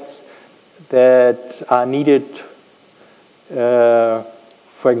effects that are needed,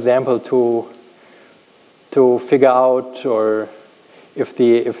 for example, to figure out or if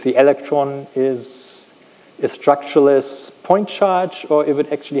the electron is a structureless point charge or if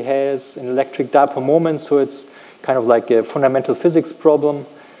it actually has an electric dipole moment. So it's kind of like a fundamental physics problem.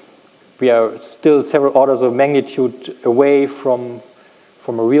 We are still several orders of magnitude away from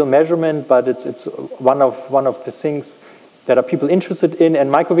a real measurement, but it's one of the things that are people interested in. And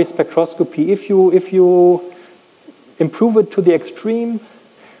microwave spectroscopy, if you improve it to the extreme,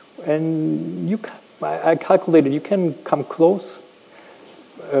 and I calculated you can come close.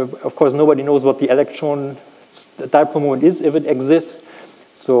 Of course, nobody knows what the electron dipole moment is, if it exists.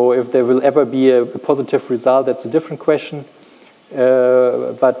 So if there will ever be a positive result, that's a different question.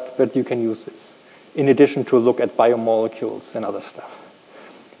 But you can use this in addition to look at biomolecules and other stuff.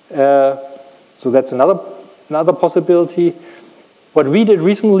 So that's another possibility. What we did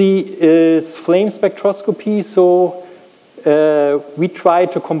recently is flame spectroscopy. So we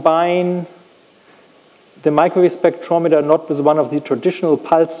tried to combine the microwave spectrometer not with one of the traditional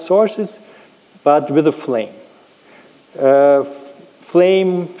pulse sources, but with a flame.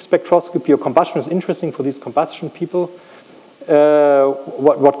 Flame spectroscopy or combustion is interesting for these combustion people.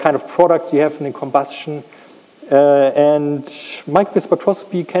 What kind of products you have in the combustion. And microwave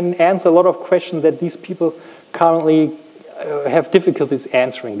spectroscopy can answer a lot of questions that these people currently have difficulties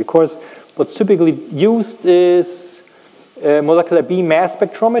answering, because what's typically used is molecular beam mass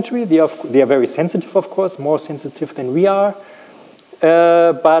spectrometry. They are very sensitive, of course, more sensitive than we are.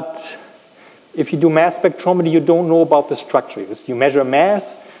 But if you do mass spectrometry, you don't know about the structure. You measure mass,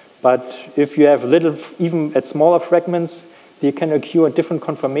 but if you have little, even at smaller fragments, they can occur at different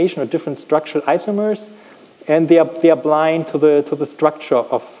conformation or different structural isomers, and they are blind to the structure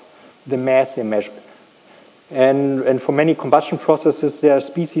of the mass they measure. And for many combustion processes, there are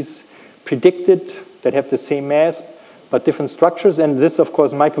species predicted that have the same mass, but different structures, and this, of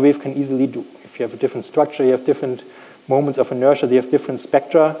course, microwave can easily do. If you have a different structure, you have different moments of inertia, they have different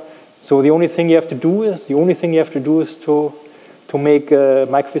spectra. So the only thing you have to do is to make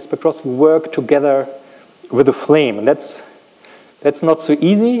microwave spectroscopy work together with a flame, and that's not so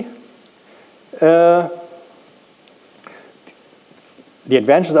easy. The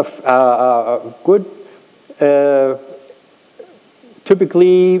advantages are good.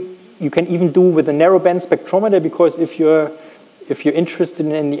 Typically, you can even do with a narrowband spectrometer, because if you're interested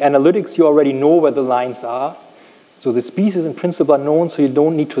in the analytics, you already know where the lines are. So the species in principle are known, so you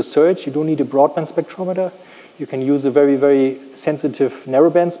don't need to search. You don't need a broadband spectrometer. You can use a very, very sensitive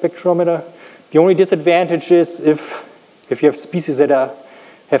narrowband spectrometer. The only disadvantage is if you have species that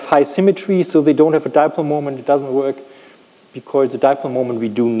have high symmetry, so they don't have a dipole moment, it doesn't work, because the dipole moment we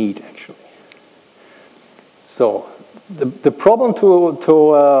do need, actually. So the problem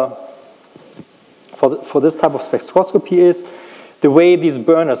for this type of spectroscopy is the way these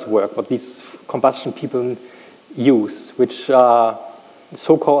burners work, what these combustion people use, which are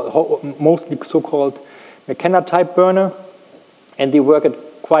mostly so-called McKenna type burner, and they work at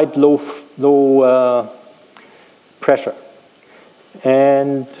quite low pressure.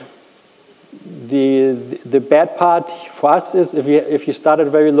 And the bad part for us is if you start at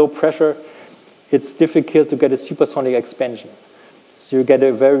very low pressure, it's difficult to get a supersonic expansion. So you get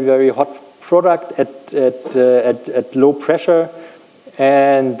a very, very hot product at low pressure,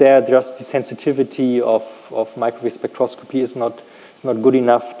 and there just the sensitivity of microwave spectroscopy is not good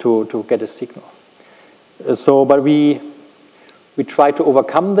enough to get a signal. But we try to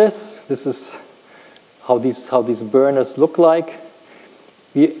overcome this. This is how these burners look like.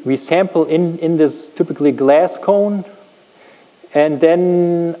 We sample in this typically glass cone, and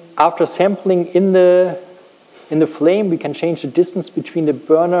then after sampling in the flame, we can change the distance between the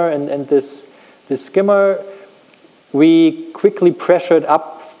burner and this skimmer. We quickly pressure it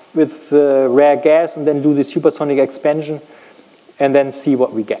up with rare gas and then do the supersonic expansion and then see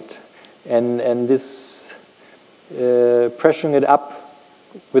what we get. And this pressuring it up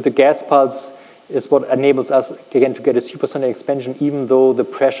with the gas pulse is what enables us, again, to get a supersonic expansion even though the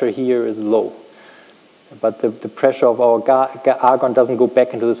pressure here is low. But the pressure of our argon doesn't go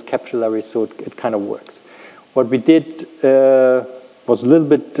back into this capillary, so it kind of works. What we did was a little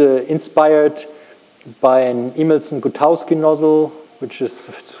bit inspired by an Emilson-Gutowski nozzle, which is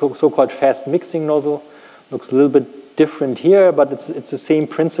so-called fast mixing nozzle. Looks a little bit different here, but it's the same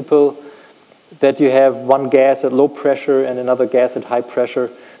principle that you have one gas at low pressure and another gas at high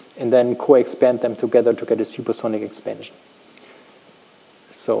pressure, and then co-expand them together to get a supersonic expansion.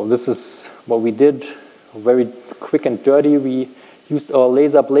 So this is what we did, very quick and dirty. We used our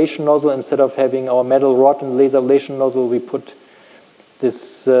laser ablation nozzle. Instead of having our metal rod in the laser ablation nozzle, we put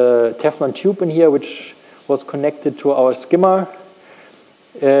this Teflon tube in here, which was connected to our skimmer.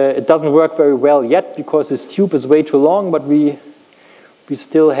 It doesn't work very well yet because this tube is way too long, but we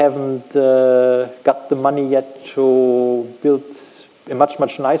still haven't got the money yet to build a much,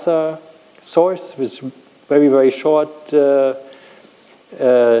 much nicer source with very, very short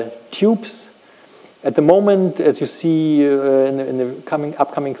tubes. At the moment, as you see in the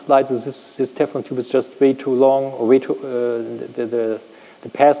upcoming slides, this Teflon tube is just way too long, or way too the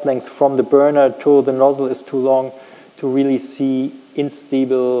path length from the burner to the nozzle is too long to really see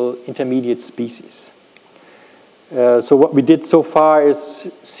unstable intermediate species. So what we did so far is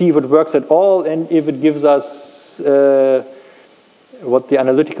see if it works at all, and if it gives us what the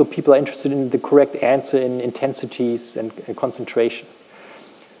analytical people are interested in, the correct answer in intensities and concentration.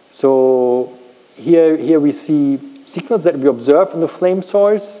 So here we see signals that we observe in the flame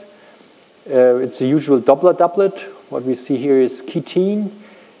source. It's a usual Doppler doublet. What we see here is ketene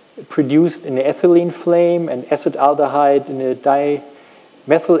produced in an ethylene flame and acetaldehyde in a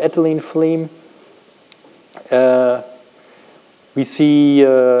dimethyl flame. We see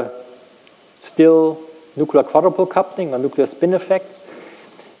still nuclear quadrupole coupling or nuclear spin effects.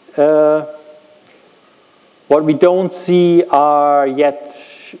 What we don't see are yet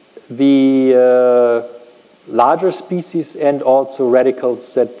the larger species and also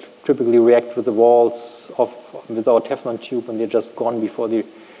radicals that typically react with the walls with our Teflon tube, and they're just gone before they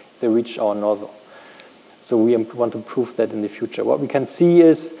reach our nozzle. So we want to prove that in the future. What we can see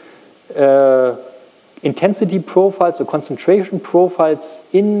is intensity profiles or concentration profiles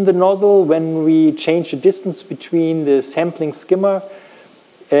in the nozzle when we change the distance between the sampling skimmer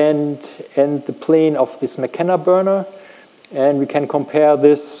and the plane of this McKenna burner. And we can compare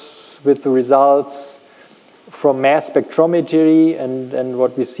this with the results from mass spectrometry, and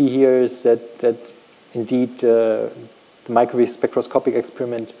what we see here is that indeed the microwave spectroscopic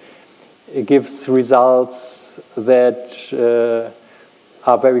experiment gives results that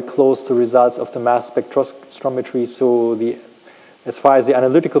are very close to results of the mass spectrometry. So as far as the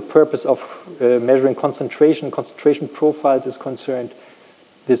analytical purpose of measuring concentration profiles is concerned,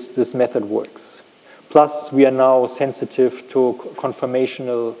 this method works. Plus, we are now sensitive to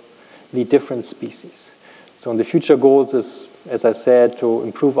conformationally different species. So in the future goals is, as I said, to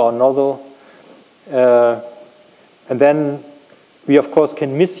improve our nozzle. And then we, of course,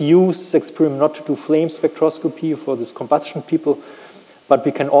 can misuse this experiment not to do flame spectroscopy for this combustion people, but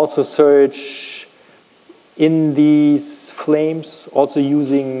we can also search in these flames, also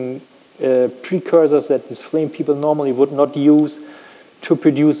using precursors that these flame people normally would not use to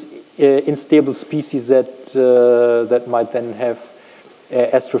produce unstable species that might then have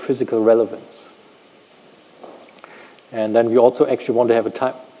astrophysical relevance. And then we also actually want to have a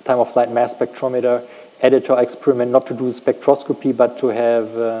time-of-flight mass spectrometer editor experiment, not to do spectroscopy, but to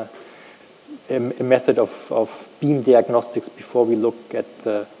have a method of beam diagnostics before we look at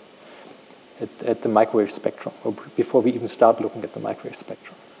the microwave spectrum, or before we even start looking at the microwave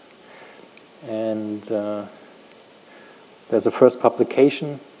spectrum. And there's a first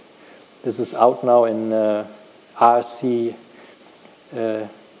publication. This is out now in RC, in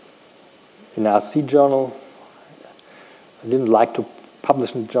the RC journal. I didn't like to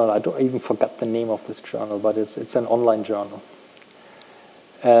publish in the journal. I don't even forgot the name of this journal, but it's an online journal.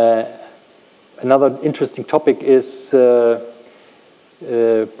 Another interesting topic is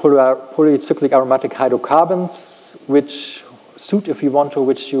polycyclic aromatic hydrocarbons, which suit, if you want to,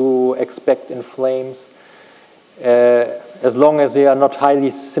 which you expect in flames, as long as they are not highly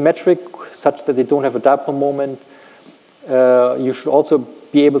symmetric, such that they don't have a dipole moment. You should also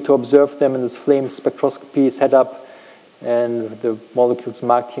be able to observe them in this flame spectroscopy setup. And the molecules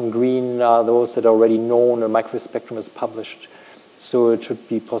marked in green are those that are already known, a microwave spectrum is published. So it should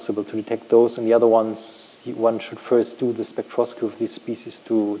be possible to detect those. And the other ones, one should first do the spectroscopy of these species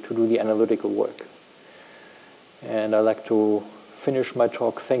to do the analytical work. And I'd like to finish my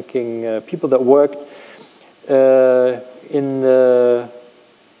talk thanking people that worked in the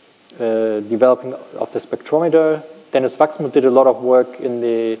developing of the spectrometer. Dennis Wachsmuth did a lot of work in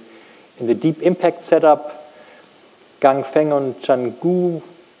the deep impact setup. Gang Feng and Chan Gu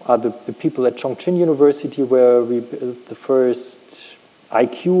are the people at Chongqing University, where we built the first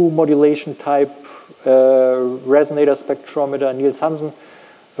IQ modulation type resonator spectrometer. Niels Hansen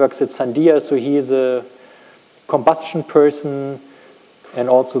works at Sandia, so he is a combustion person, and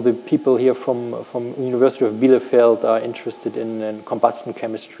also the people here from University of Bielefeld are interested in combustion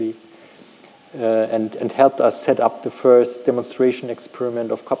chemistry, and helped us set up the first demonstration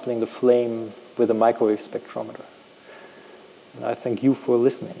experiment of coupling the flame with a microwave spectrometer. And I thank you for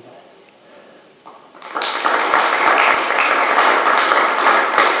listening.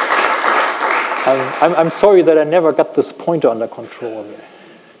 I'm sorry that I never got this pointer under control.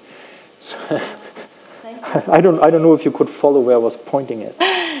 I don't know if you could follow where I was pointing it.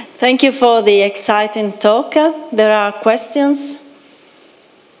 Thank you for the exciting talk. There are questions?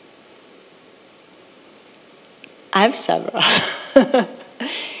 I have several.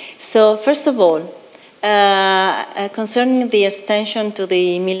 So first of all, concerning the extension to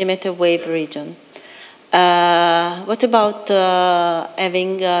the millimeter wave region, what about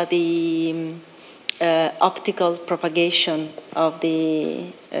having the optical propagation of the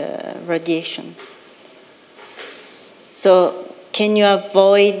radiation? So can you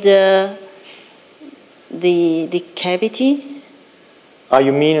avoid the cavity?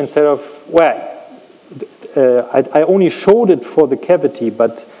 You mean instead of, well, I only showed it for the cavity,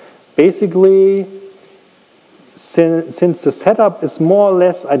 but basically, since the setup is more or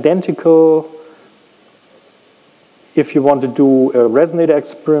less identical, if you want to do a resonator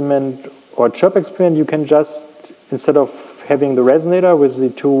experiment or a chirp experiment, you can just, instead of having the resonator with the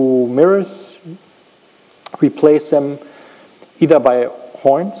two mirrors, replace them either by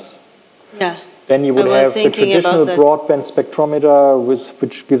horns. Yeah. Then you would have the traditional broadband spectrometer,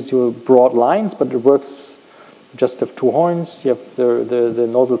 which gives you broad lines, but it works, just have two horns. You have the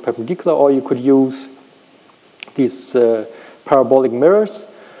nozzle perpendicular, or you could use these parabolic mirrors,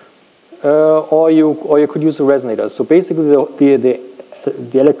 or you could use a resonator. So basically,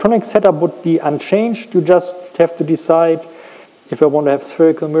 the electronic setup would be unchanged. You just have to decide if I want to have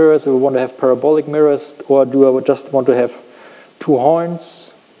spherical mirrors, if I want to have parabolic mirrors, or do I just want to have two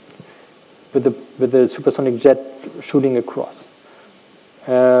horns with the supersonic jet shooting across.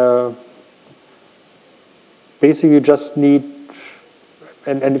 Basically, you just need,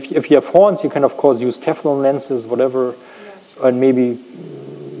 and if you have horns, you can of course use Teflon lenses, whatever, and maybe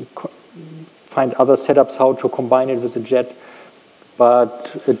find other setups how to combine it with a jet.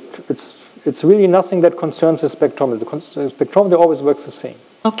 But it's really nothing that concerns the spectrometer. The spectrometer always works the same.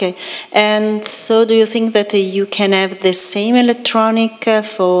 Okay, and so do you think that you can have the same electronic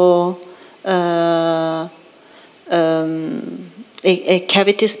for a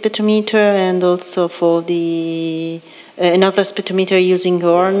cavity spectrometer, and also for the another spectrometer using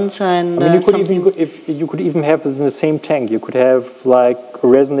horns and I mean, you could even have it in the same tank. You could have like a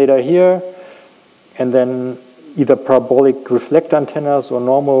resonator here, and then either parabolic reflector antennas or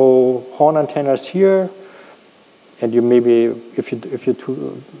normal horn antennas here. And you maybe, if you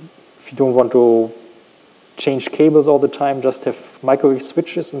don't want to change cables all the time, just have microwave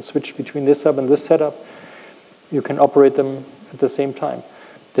switches and switch between this setup and this setup. You can operate them at the same time.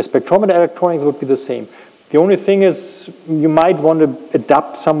 The spectrometer electronics would be the same. The only thing is you might want to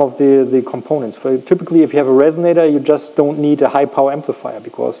adapt some of the components. Typically, if you have a resonator, you just don't need a high power amplifier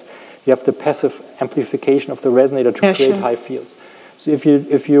because you have the passive amplification of the resonator to create high fields. So if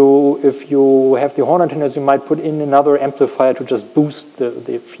you have the horn antennas, you might put in another amplifier to just boost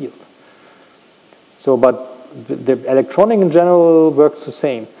the field. So, but the electronic in general works the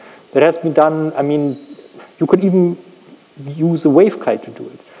same. That has been done. I mean, you could even use a waveguide to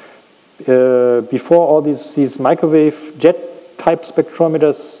do it. Before all these microwave jet type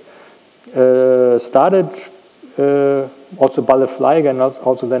spectrometers started, also Balle-Fleiger and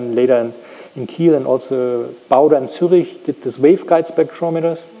also then later in Kiel and also Bauder and Zurich did this waveguide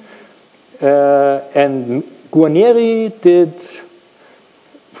spectrometers. And Guarneri did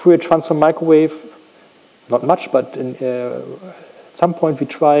Fourier-transform microwave, not much, but at some point we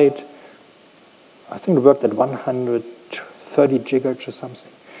tried, I think it worked at 130 gigahertz or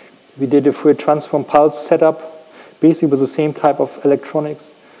something. We did a Fourier-transform pulse setup, basically with the same type of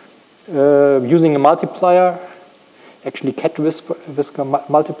electronics, using a multiplier, actually cat whisker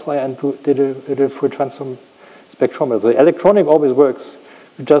multiplier, and did a Fourier-transform spectrometer. The electronic always works.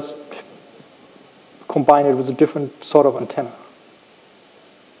 You just combine it with a different sort of antenna.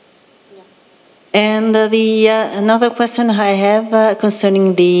 And another question I have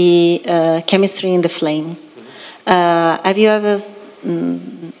concerning the chemistry in the flames. Have you ever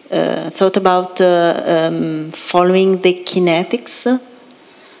thought about following the kinetics?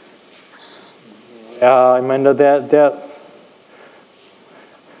 I mean,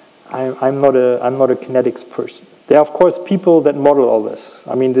 I'm not a kinetics person. There are, of course, people that model all this.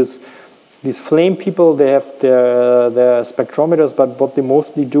 I mean, these flame people, they have their spectrometers, but what they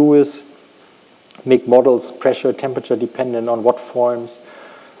mostly do is make models pressure, temperature dependent on what forms,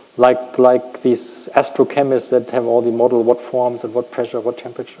 like these astrochemists that have all the model what forms at what pressure, what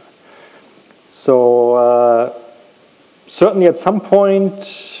temperature. So certainly at some point,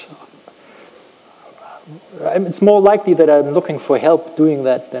 it's more likely that I'm looking for help doing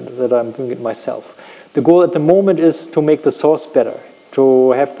that than that I'm doing it myself. The goal at the moment is to make the source better,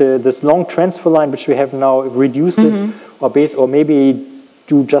 to have this long transfer line which we have now, reduce it, or maybe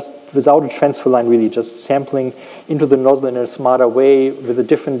do just without a transfer line, really just sampling into the nozzle in a smarter way with a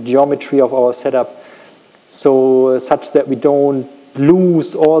different geometry of our setup, so such that we don't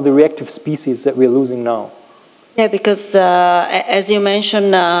lose all the reactive species that we're losing now. Yeah, because as you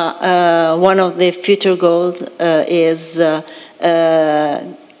mentioned, one of the future goals is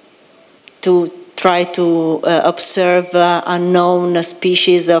to try to observe unknown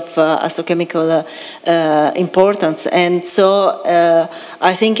species of astrochemical importance. And so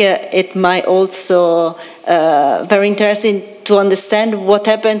I think it might also very interesting to understand what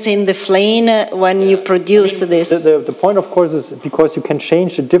happens in the flame when you produce this. The point, of course, is because you can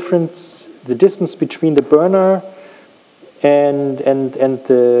change the distance between the burner and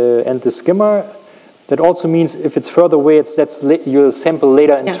the skimmer. That also means if it's further away, you'll sample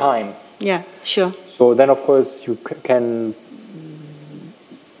later in time. Yeah, sure. So then, of course, you can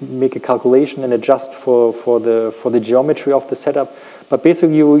make a calculation and adjust for the geometry of the setup. But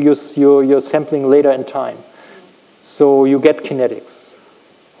basically, you're sampling later in time. So you get kinetics,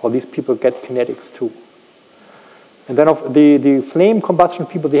 or these people get kinetics too. And then the flame combustion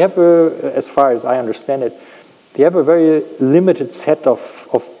people, they have, as far as I understand it, they have a very limited set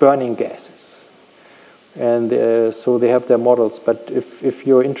of burning gases. And so they have their models. But if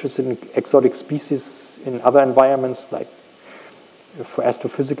you're interested in exotic species in other environments, like for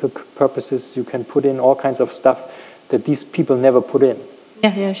astrophysical purposes, you can put in all kinds of stuff that these people never put in.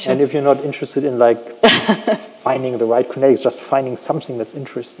 Yeah, sure. And if you're not interested in like finding the right kinetics, just finding something that's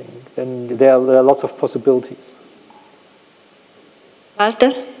interesting, then there are lots of possibilities.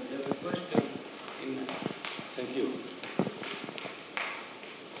 Walter? Thank you.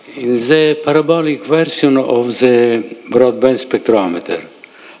 In the parabolic version of the broadband spectrometer,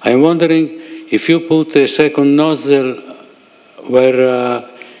 I'm wondering if you put a second nozzle where,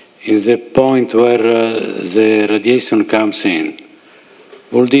 in the point where the radiation comes in,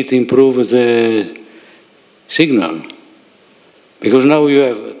 would it improve the signal? Because now you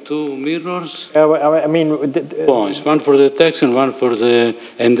have two mirrors, I mean, points, one for the detection, one for the,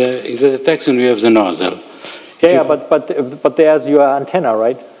 and in the detection you have the nozzle. Yeah, but there's your antenna,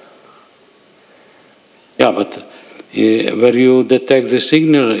 right? Yeah, but where you detect the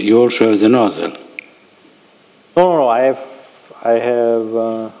signal, you also have the nozzle. No, I have.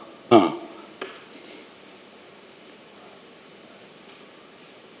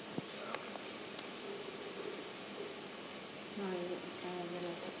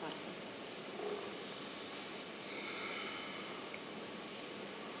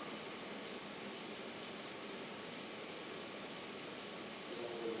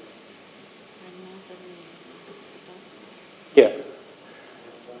 Yeah.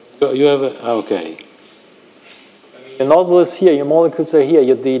 You have okay. Your nozzle is here, your molecules are here,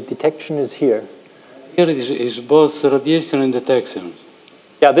 the detection is here. Here it is both radiation and detection.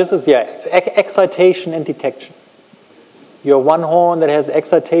 Yeah, this is, excitation and detection. You have one horn that has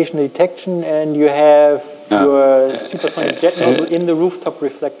excitation and detection, and you have your supersonic jet nozzle in the rooftop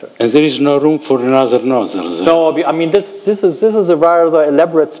reflector. And there is no room for another nozzle. No, I mean, this is a rather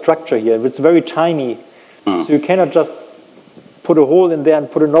elaborate structure here. It's very tiny, so you cannot just put a hole in there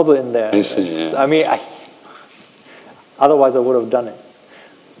and put a nozzle in there. I see, I mean, otherwise I would have done it.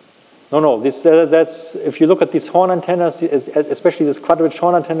 No, that's, if you look at these horn antennas, especially this quadrature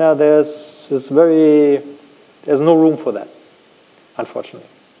horn antenna, there's no room for that, unfortunately.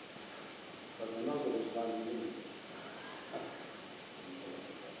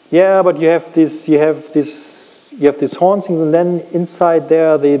 Yeah, but you have these horn things, and then inside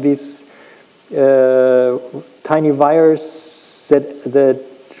there these tiny wires that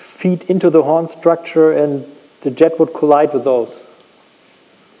feed into the horn structure, and the jet would collide with those.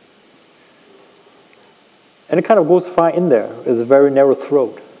 And it kind of goes far in there. It's a very narrow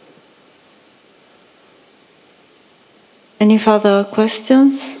throat. Any further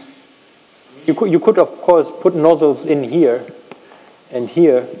questions? You could of course put nozzles in here and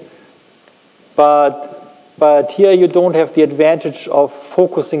here, but here you don't have the advantage of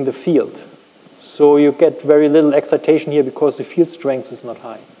focusing the field. So you get very little excitation here because the field strength is not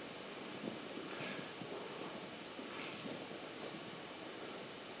high.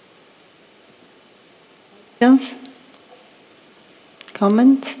 Questions?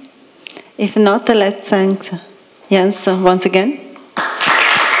 Comments? If not, let's thank Jens once again.